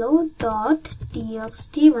 hello.txt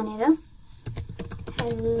भनेर,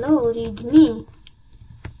 hello readme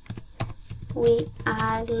we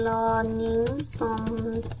are learning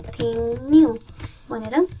something new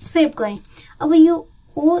भनेर सेभ गरे। अब यो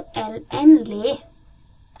OLN ले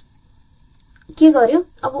के गर्यो,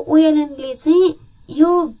 अब OLN ले चाहिँ यो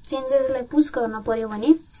चेन्जेसलाई पुश गर्न पर्यो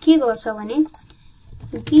भने के गर्छ भने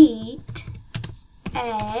गिट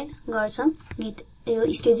एड गर्छ, गिट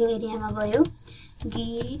यो स्टेजिङ एरियामा गयो,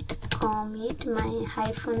 Git commit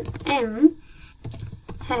 -m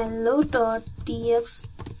hello.txt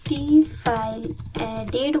file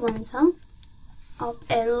added भन्छ,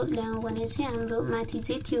 अप एरो ल्याउँ भने चाहिँ हाम्रो माथि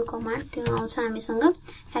जे थियो कमान्ड त्यो आउँछ हामीसँग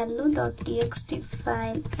hello.txt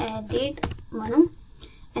फाइल एडेड भनौं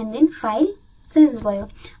एन्ड देन फाइल चेन्ज भयो।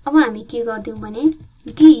 अब हामी के गर्दियौ भने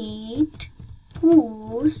git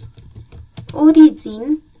push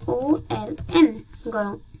origin oln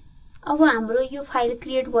गरौँ। अब हाम्रो यो फाइल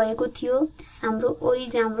क्रिएट भएको थियो, हाम्रो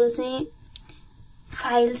ओरिजिन हाम्रो चाहिँ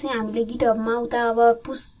फाइल चाहिँ हामीले गिटहब मा उता अब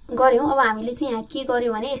पुश गर्यौं। अब हामीले चाहिँ यहाँ के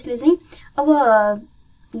गर्यौं भने यसले चाहिँ अब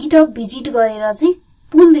गिटहब भिजिट गरेर चाहिँ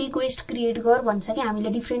पुल रिक्वेस्ट क्रिएट गर भन्छ कि हामीले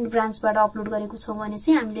डिफरेन्ट ब्रान्चबाट अपलोड गरेको छौं भने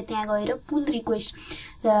चाहिँ हामीले त्यहाँ गएर पुल रिक्वेस्ट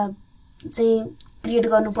चाहिँ क्रिएट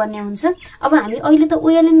गर्नुपर्ने हुन्छ। अब हामी अहिले त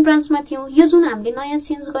OLN ब्रान्चमा थियौं, यो जुन हामीले नयाँ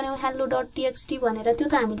चेन्ज गर्यौं hello.txt भनेर त्यो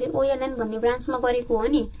त हामीले OLN भन्ने ब्रान्चमा गरेको हो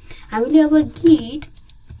नि। हामीले अब git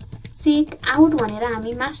चेक आउट भनेर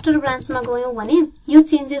हामी मास्टर ब्रान्चमा गयौं भने यो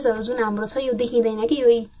चेन्जेसहरु जुन हाम्रो छ यो देखिदैन कि यो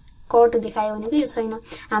कट देखायो भनेको यो छैन।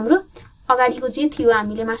 हाम्रो अगाडिको जे थियो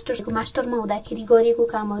हामीले मास्टरमा हुँदाखेरि गरेको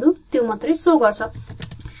कामहरु त्यो मात्रै शो गर्छ।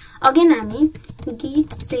 अगेन हामी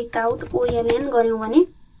git चेक आउट oln गर्यौं भने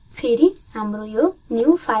फेरि हाम्रो यो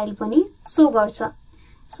न्यू फाइल पनि शो गर्छ।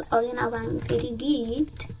 सो अगेन अब हामी फेरि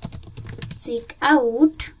git चेक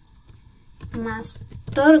आउट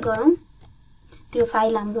मास्टर गरौँ, त्यो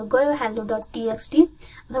फाइल हाम्रो गयो hello.txt।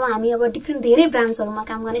 अथवा हामी अब डिफरेन्ट धेरै ब्रान्चहरुमा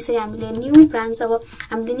काम गर्ने, यसरी हामीले न्यू ब्रान्च अब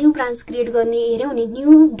हामीले न्यू ब्रान्च क्रिएट गर्ने हेर्यौं नि,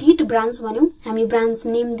 न्यू git ब्रान्च भन्यौं, हामी ब्रान्च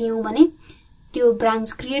नेम दियौं भने त्यो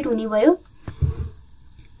ब्रान्च क्रिएट हुने भयो।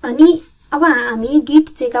 अनि अब हामी git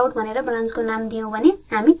चेकआउट भनेर ब्रान्चको नाम दियौं भने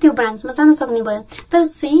हामी त्यो ब्रान्चमा जान सक्ने भयो। तर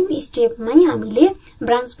सेम स्टेपमै हामीले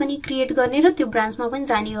ब्रान्च पनि क्रिएट गर्ने र त्यो ब्रान्चमा पनि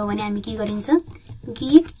जाने हो भने हामी के गरिन्छ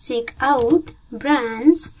git चेकआउट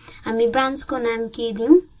ब्रान्च, हामी ब्रान्चको नाम के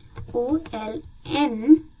दियौं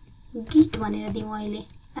oln git भनेर दियौं। अहिले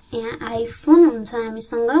यहाँ हाइफन हुन्छ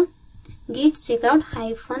हामीसँग git checkout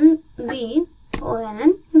 -b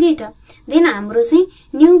oln git, then हाम्रो चाहिँ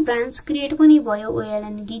न्यू ब्रान्च क्रिएट पनि भयो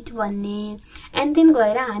oln git भन्ने, एन्ड देन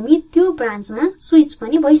गएर हामी त्यो ब्रान्चमा स्विच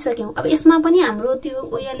पनि भइसक्यौं। अब यसमा पनि हाम्रो त्यो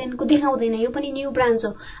oln को देखाउँदैन, यो पनि न्यू ब्रान्च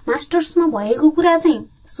हो, मास्टर्समा भएको कुरा चाहिँ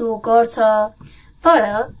शो गर्छ, तर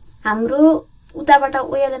हाम्रो उताबाट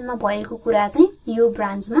oln मा भएको कुरा चाहिँ यो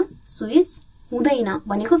ब्रान्चमा स्विच हुँदैन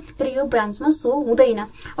भनेको, तर यो ब्रान्चमा शो हुँदैन।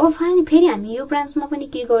 अब फेरि हामी यो ब्रान्चमा पनि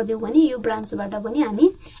के गर्दियौ भने यो ब्रान्चबाट पनि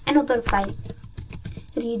हामी एनोदर फाइल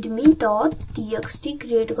readme.txt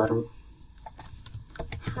क्रिएट गरौँ।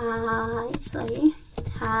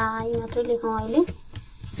 हाई मात्र लेखौं, अहिले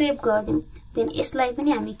सेभ गर्दियौ। देन यसलाई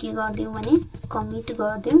पनि हामी के गर्दियौ भने commit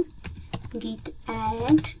गर्दियौ, git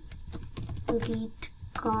add git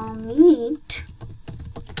commit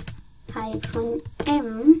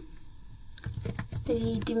 -m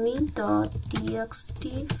readme.txt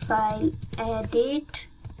file added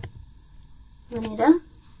भनेर,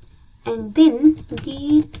 and then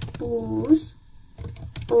git push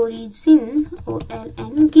origin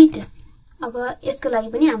oln git। अब यसको लागि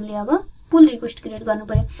पनि हामीले अब पुल रिक्वेस्ट क्रिएट गर्नु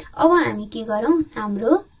पर्यो। अब हामी के गरौँ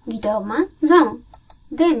हाम्रो गिटहबमा जाउँ।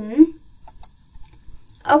 देन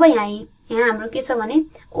अब यहाँ हाम्रो के छ भने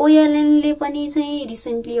oln ले पनि चाहिँ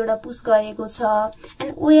रिसेन्टली एउटा पुश गरेको छ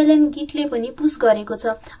एन्ड oln git ले पनि पुश गरेको छ।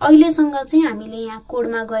 अहिलेसँग चाहिँ हामीले यहाँ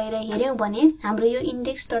कोडमा गएर हेर्यौं भने हाम्रो यो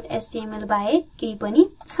index.html बाहेक केही पनि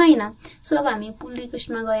छैन। सो अब हामी पुल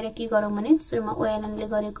रिक्वेस्टमा गएर के गरौँ भने सुरुमा oln ले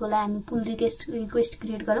गरेकोलाई हामी पुल रिक्वेस्ट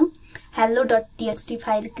क्रिएट गरौँ, hello.txt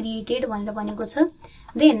फाइल क्रिएटेड भनेर भनेको छ।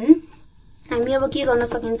 देन हामी अब के गर्न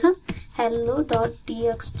सकिन्छ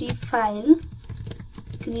hello.txt file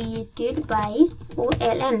created by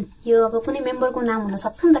oln, यो अब कुनै मेम्बरको नाम हुन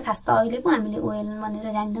सक्छ नि त, खास त अहिले पो हामीले oln भनेर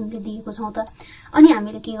र्यान्डमली दिएको छौं त। अनि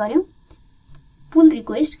हामीले के गर्यौं पुल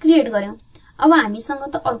रिक्वेस्ट क्रिएट गर्यौं। अब हामीसँग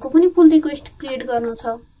त अर्को पनि पुल रिक्वेस्ट क्रिएट गर्नु छ।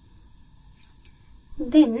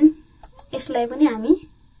 देन यसलाई पनि हामी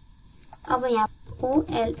अब यहाँ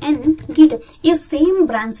oln git, यो सेम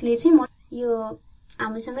ब्रान्चले चाहिँ यो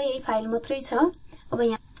हामीसँग यही फाइल मात्रै छ। अब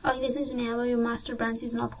यहाँ अहिले चाहिँ जुन अब यो master branch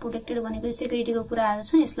is not protected भनेको सेक्युरिटीको कुराहरु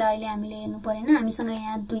छ, यसलाई अहिले हामीले हेर्नु पर्दैन। हामीसँग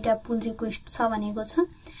यहाँ दुईटा पुल रिक्वेस्ट छ भनेको छ।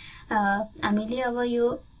 हामीले अब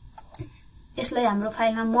यो यसलाई हाम्रो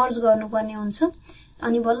फाइलमा मर्ज गर्नुपर्ने हुन्छ,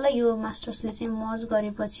 अनि बल्ल यो मास्टर्सले चाहिँ मर्ज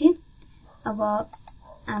गरेपछि अब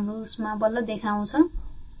हाम्रो उसमा बल्ल देखाउँछ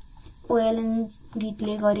oln git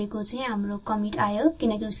ले गरेको चाहिँ हाम्रो कमिट आयो,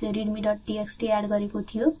 किनकि उसले readme.txt एड गरेको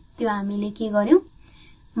थियो, त्यो हामीले के गर्यौं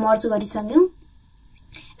मर्ज गरिसक्यौं।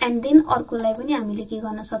 एन्ड देन अर्कोलाई पनि हामीले के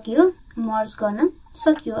गर्न सकियो मर्ज गर्न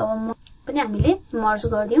सकियो। अब पनि हामीले मर्ज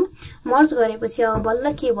गर्दियौं। मर्ज गरेपछि अब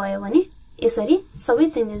बल्ल के भयो भने यसरी सबै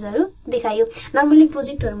चेन्जेसहरु देखायो। नर्मली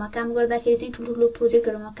प्रोजेक्टहरुमा काम गर्दाखेरि चाहिँ ठुलो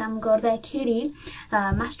प्रोजेक्टहरुमा काम गर्दाखेरि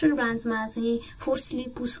मास्टर ब्रान्चमा चाहिँ फोर्सली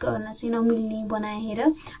पुश गर्न चाहिँ नमिल्ने बनाएर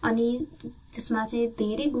अनि त्यसमा चाहिँ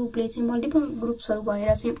धेरै ग्रुपले चाहिँ मल्टिपल ग्रुप्सहरु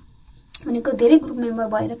भएर चाहिँ भनेको धेरै ग्रुप मेम्बर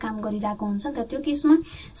भएर काम गरिरहेको हुन्छ नि त। त्यो केसमा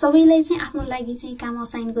सबैलाई चाहिँ आफ्नो लागि चाहिँ काम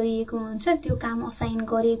असाइन गरिएको हुन्छ। त्यो काम असाइन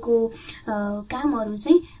गरेको कामहरु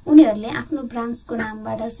चाहिँ उनीहरुले आफ्नो ब्रान्चको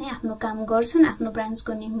नामबाट चाहिँ आफ्नो काम गर्छन्। आफ्नो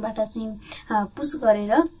ब्रान्चको नेमबाट चाहिँ पुश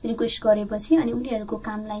गरेर रिक्वेस्ट गरेपछि अनि उनीहरुको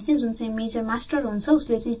कामलाई चाहिँ जुन चाहिँ मेजर मास्टर हुन्छ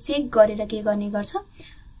उसले चाहिँ चेक गरेर के गर्ने गर्छ,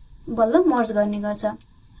 बल्ल मर्ज गर्ने गर्छ।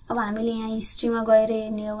 अब हामीले यहाँ हिस्ट्रीमा गएर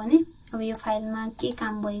हेर्ने हो भने अब यो फाइलमा के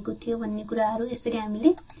काम भएको थियो भन्ने कुराहरु यसरी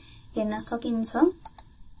हामीले हेर्न सकिन्छ।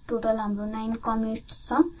 टोटल हाम्रो 9 कमिट्स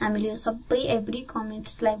छ। हामीले यो सबै एभ्री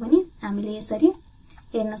कमिट्सलाई पनि हामीले यसरी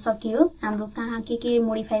हेर्न सकियो। हाम्रो कहाँ के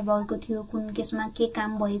मोडिफाई भएको थियो, कुन केसमा के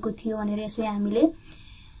काम भएको थियो भनेर यसरी हामीले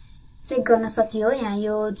चेक गर्न सकियो। यहाँ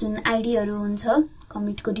यो जुन आईडीहरु हुन्छ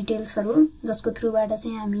कमिटको डिटेल्सहरु जसको थ्रुबाट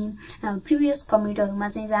चाहिँ हामी प्रिभियस कमिटहरुमा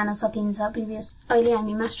चाहिँ जान सकिन्छ। प्रिभियस अहिले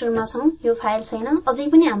हामी मास्टरमा छौं, यो फाइल छैन, अझै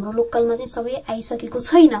पनि हाम्रो लोकलमा चाहिँ सबै आइसकेको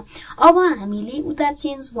छैन। अब हामीले उता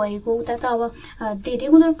चेन्ज भएको उता त अब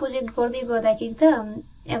रेगुलर प्रोजेक्ट गर्दै गर्दाखेरि त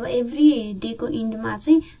अब एभ्री डे को एन्डमा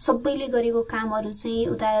चाहिँ सबैले गरेको कामहरु चाहिँ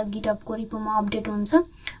उता गिटहब को रिपोमा अपडेट हुन्छ।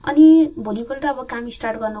 अनि भोलिपल्ट अब काम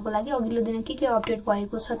स्टार्ट गर्नको लागि अघिल्लो दिन के अपडेट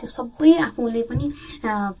भएको छ त्यो सबै आफूले पनि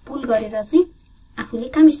पुल गरेर चाहिँ आफूले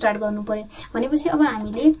काम स्टार्ट गर्नु पर्यो। भनेपछि अब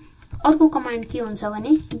हामीले अर्को कमान्ड के हुन्छ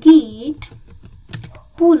भने git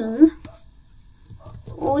pull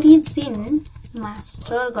origin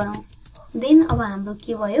master गरौँ। देन अब हाम्रो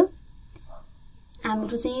के भयो,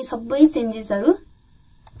 हाम्रो चाहिँ सबै चेन्जेसहरु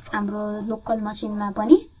हाम्रो लोकल मसिनमा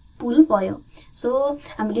पनि पुल भयो। सो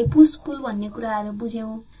हामीले पुश पुल भन्ने कुराहरु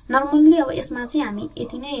बुझ्यौं। नर्मली अब यसमा चाहिँ हामी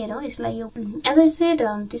यति नै हेरौं। यसलाई यो as I said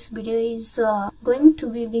this video is going to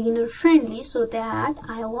be beginner friendly so that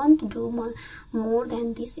I want to do more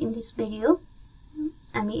than this in this video।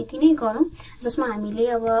 हामी यति नै गरौं जसमा हामीले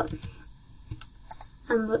अब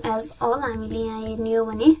हाम्रो as all हामीले यहाँ हेर्ने हो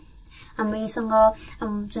भने हामीसँग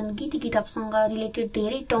जुन गिटहब सँग रिलेटेड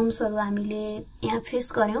धेरै टर्म्सहरु हामीले यहाँ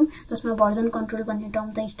फेस गर्यौं। जसमा भर्जन कन्ट्रोल भन्ने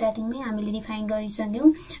टर्म त स्टार्टिङमै हामीले डिफाइन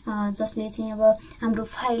गरिसक्यौं, जसले चाहिँ अब हाम्रो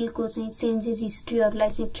फाइलको चाहिँ चेन्जेस हिस्ट्रीहरुलाई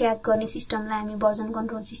चाहिँ ट्र्याक गर्ने सिस्टमलाई हामी भर्जन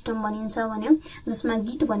कन्ट्रोल सिस्टम भनिन्छ भन्यौ। जसमा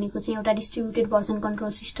गिट भनेको चाहिँ एउटा डिस्ट्रिब्युटेड भर्जन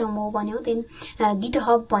कन्ट्रोल सिस्टम हो भन्यौ। देन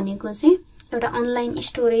गिटहब भनेको चाहिँ एउटा अनलाइन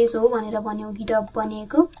स्टोरेज हो भनेर भन्यौ गिटहब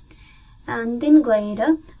बनेको। एन्ड देन गएर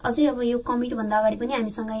अझै अब यो कमिट भन्दा अगाडि पनि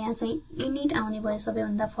हामीसँग यहाँ चाहिँ इनिट आउने भयो।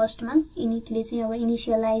 सबैभन्दा फर्स्टमा इनिटले चाहिँ अब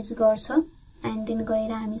इनिशियलाइज गर्छ एन्ड देन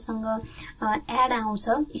गएर हामीसँग एड आउँछ,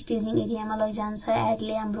 स्टेजिङ एरियामा लैजान्छ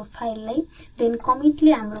एडले हाम्रो फाइललाई। देन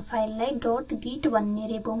कमिटले हाम्रो फाइललाई .git भन्ने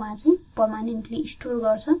रेपोमा चाहिँ पर्मानेन्टली स्टोर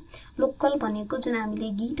गर्छ। लोकल भनेको जुन हामीले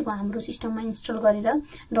गिट हाम्रो सिस्टममा इन्स्टल गरेर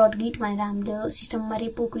 .git भनेर हाम्रो सिस्टममा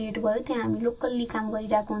रेपो क्रिएट भयो त्यहाँ हामी लोकल्ली काम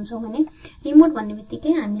गरिरहेको हुन्छौं भने रिमोट भन्ने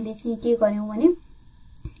बित्तिकै हामीले चाहिँ के गर्यौं भने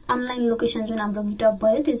अनलाइन लोकेसन जुन हाम्रो गिटहब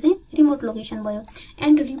भयो त्यो चाहिँ रिमोट लोकेसन भयो।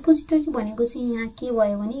 एन्ड रिपोजिटरी भनेको चाहिँ यहाँ के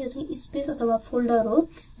भयो भने यो चाहिँ स्पेस अथवा फोल्डर हो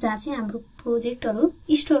जहाँ चाहिँ हाम्रो प्रोजेक्टहरु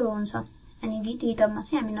स्टोर हुन्छ। अनि गिटहबमा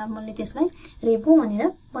चाहिँ हामी नर्मली त्यसलाई रेपो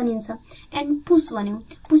भनेर भनिन्छ। And push भन्यौ।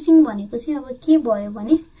 पुशिङ भनेको चाहिँ अब के भयो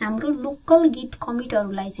भने हाम्रो लोकल गिट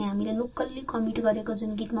कमिटहरुलाई चाहिँ हामीले लोकल्ली कमिट गरेको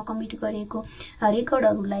जुन गिटमा कमिट गरेको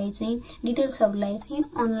रेकर्डहरुलाई चाहिँ डिटेल्सहरुलाई चाहिँ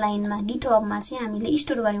अनलाइनमा गिटहबमा चाहिँ हामीले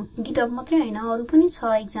स्टोर गर्यौं। गिटहब मात्रै हैन अरु पनि छ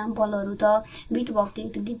एक्जाम्पलहरु त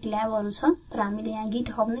बिटबकेट गिटल्याबहरु छ, तर हामीले यहाँ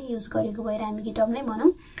गिटहब नै युज गरेको भएर हामी गिटहब नै भनौं।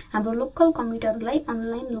 हाम्रो लोकल कमिटहरुलाई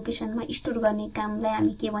अनलाइन लोकेसनमा स्टोर गर्ने कामलाई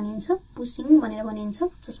हामी के भनिन्छ, पुशिङ भनेर भनिन्छ,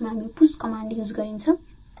 जसमा हामी पुश कमान्ड युज गरिन्छ।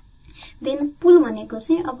 देन पुल भनेको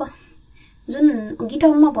चाहिँ अब जुन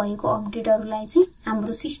गिटहबमा भएको अपडेटहरुलाई चाहिँ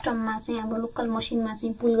हाम्रो सिस्टममा चाहिँ हाम्रो लोकल मसिनमा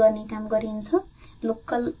चाहिँ पुल गर्ने काम गरिन्छ,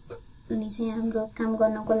 लोकलली चाहिँ हाम्रो काम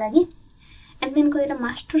गर्नको लागि। एन्ड देन गएर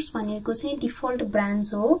मास्टर्स भनेको चाहिँ डिफल्ट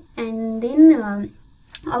ब्रान्च हो। एन्ड देन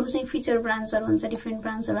अरु चाहिँ फिचर ब्रान्चहरु हुन्छ, डिफरेन्ट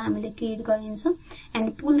ब्रान्चहरु हामीले क्रिएट गरिन्छ।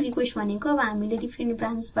 एन्ड पुल रिक्वेस्ट भनेको अब हामीले डिफरेन्ट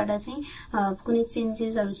ब्रान्चबाट चाहिँ कुनै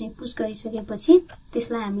चेन्जेसहरु चाहिँ पुश गरिसकेपछि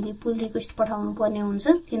त्यसलाई हामीले पुल रिक्वेस्ट पठाउनु पर्ने हुन्छ।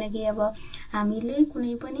 किनकि अब हामीले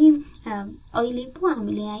कुनै पनि अहिले पो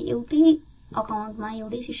हामीले यहाँ एउटै अकाउन्टमा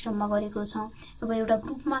एउटै सिस्टममा गरेको छौं। अब एउटा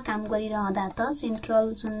ग्रुपमा काम गरिरहँदा त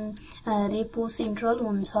सेन्ट्रल जुन रेपो सेन्ट्रल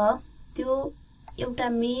हुन्छ त्यो एउटा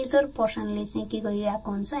मेजर पर्सनले चाहिँ के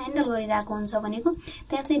गरिरहेको हुन्छ, ह्यान्डल गरिरहेको हुन्छ भनेको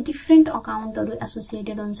त्यहाँ चाहिँ डिफरेन्ट अकाउन्टहरु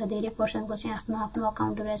एसोसिएटेड हुन्छ। धेरै पर्सनको चाहिँ आफ्नो आफ्नो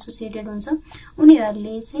अकाउन्टहरु एसोसिएटेड हुन्छ।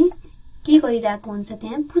 उनीहरुले चाहिँ के गरिरहेको हुन्छ,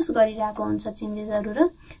 त्यहाँ पुश गरिरहेको हुन्छ चेन्जेसहरु र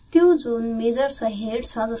त्यो जुन मेजर छ हेड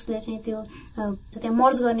छ जसले चाहिँ त्यो त्यहाँ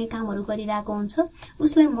मर्ज गर्ने कामहरु गरिरहेको हुन्छ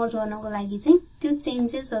उसलाई मर्ज गर्नको लागि चाहिँ त्यो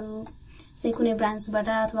चेन्जेसहरु चाहिँ कुनै ब्रान्चबाट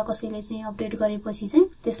अथवा कसैले चाहिँ अपडेट गरेपछि चाहिँ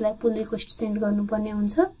त्यसलाई पुल रिक्वेस्ट सेन्ड गर्नुपर्ने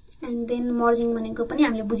हुन्छ। एन्ड देन मर्जिङ भनेको पनि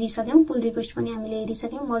हामीले बुझिसक्यौं, पुल रिक्वेस्ट पनि हामीले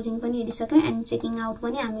हेरिसक्यौं, मर्जिङ पनि हेरिसक्यौं एन्ड चेकिङ आउट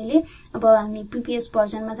पनि हामीले अब हामी प्रिभियस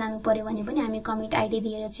भर्जनमा जानु पर्यो भने पनि हामी कमिट आईडी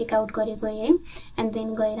दिएर चेक आउट गरेको हेर्यौं। एन्ड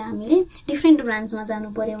देन गएर हामीले डिफ्रेन्ट ब्रान्चमा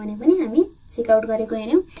जानु पर्यो भने पनि हामी चेक आउट गरेको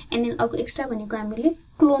हेर्यौं। एन्ड देन अब एक्स्ट्रा भनेको हामीले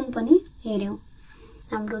क्लोन पनि हेर्यौं।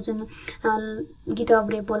 हाम्रो जुन गिटहब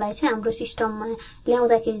रेपोलाई चाहिँ हाम्रो सिस्टममा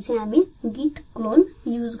ल्याउँदाखेरि चाहिँ हामी गिट क्लोन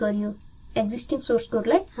युज गरियो एक्जिस्टिङ सोर्स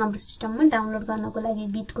कोडलाई हाम्रो सिस्टममा डाउनलोड गर्नको लागि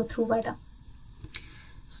गिटको थ्रुबाट।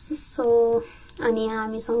 सो अनि यहाँ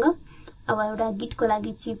हामीसँग अब एउटा गिटको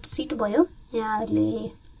लागि चिट सिट भयो, यहाँहरूले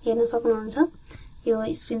हेर्न सक्नुहुन्छ। यो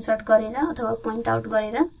स्क्रिनशट गरेर अथवा पोइन्ट आउट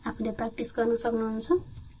गरेर आफूले प्र्याक्टिस गर्न सक्नुहुन्छ।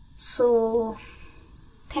 So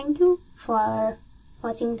thank you for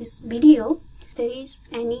watching this video. If there is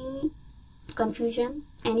any confusion,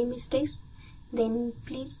 any mistakes, then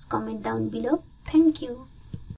please comment down below. Thank you.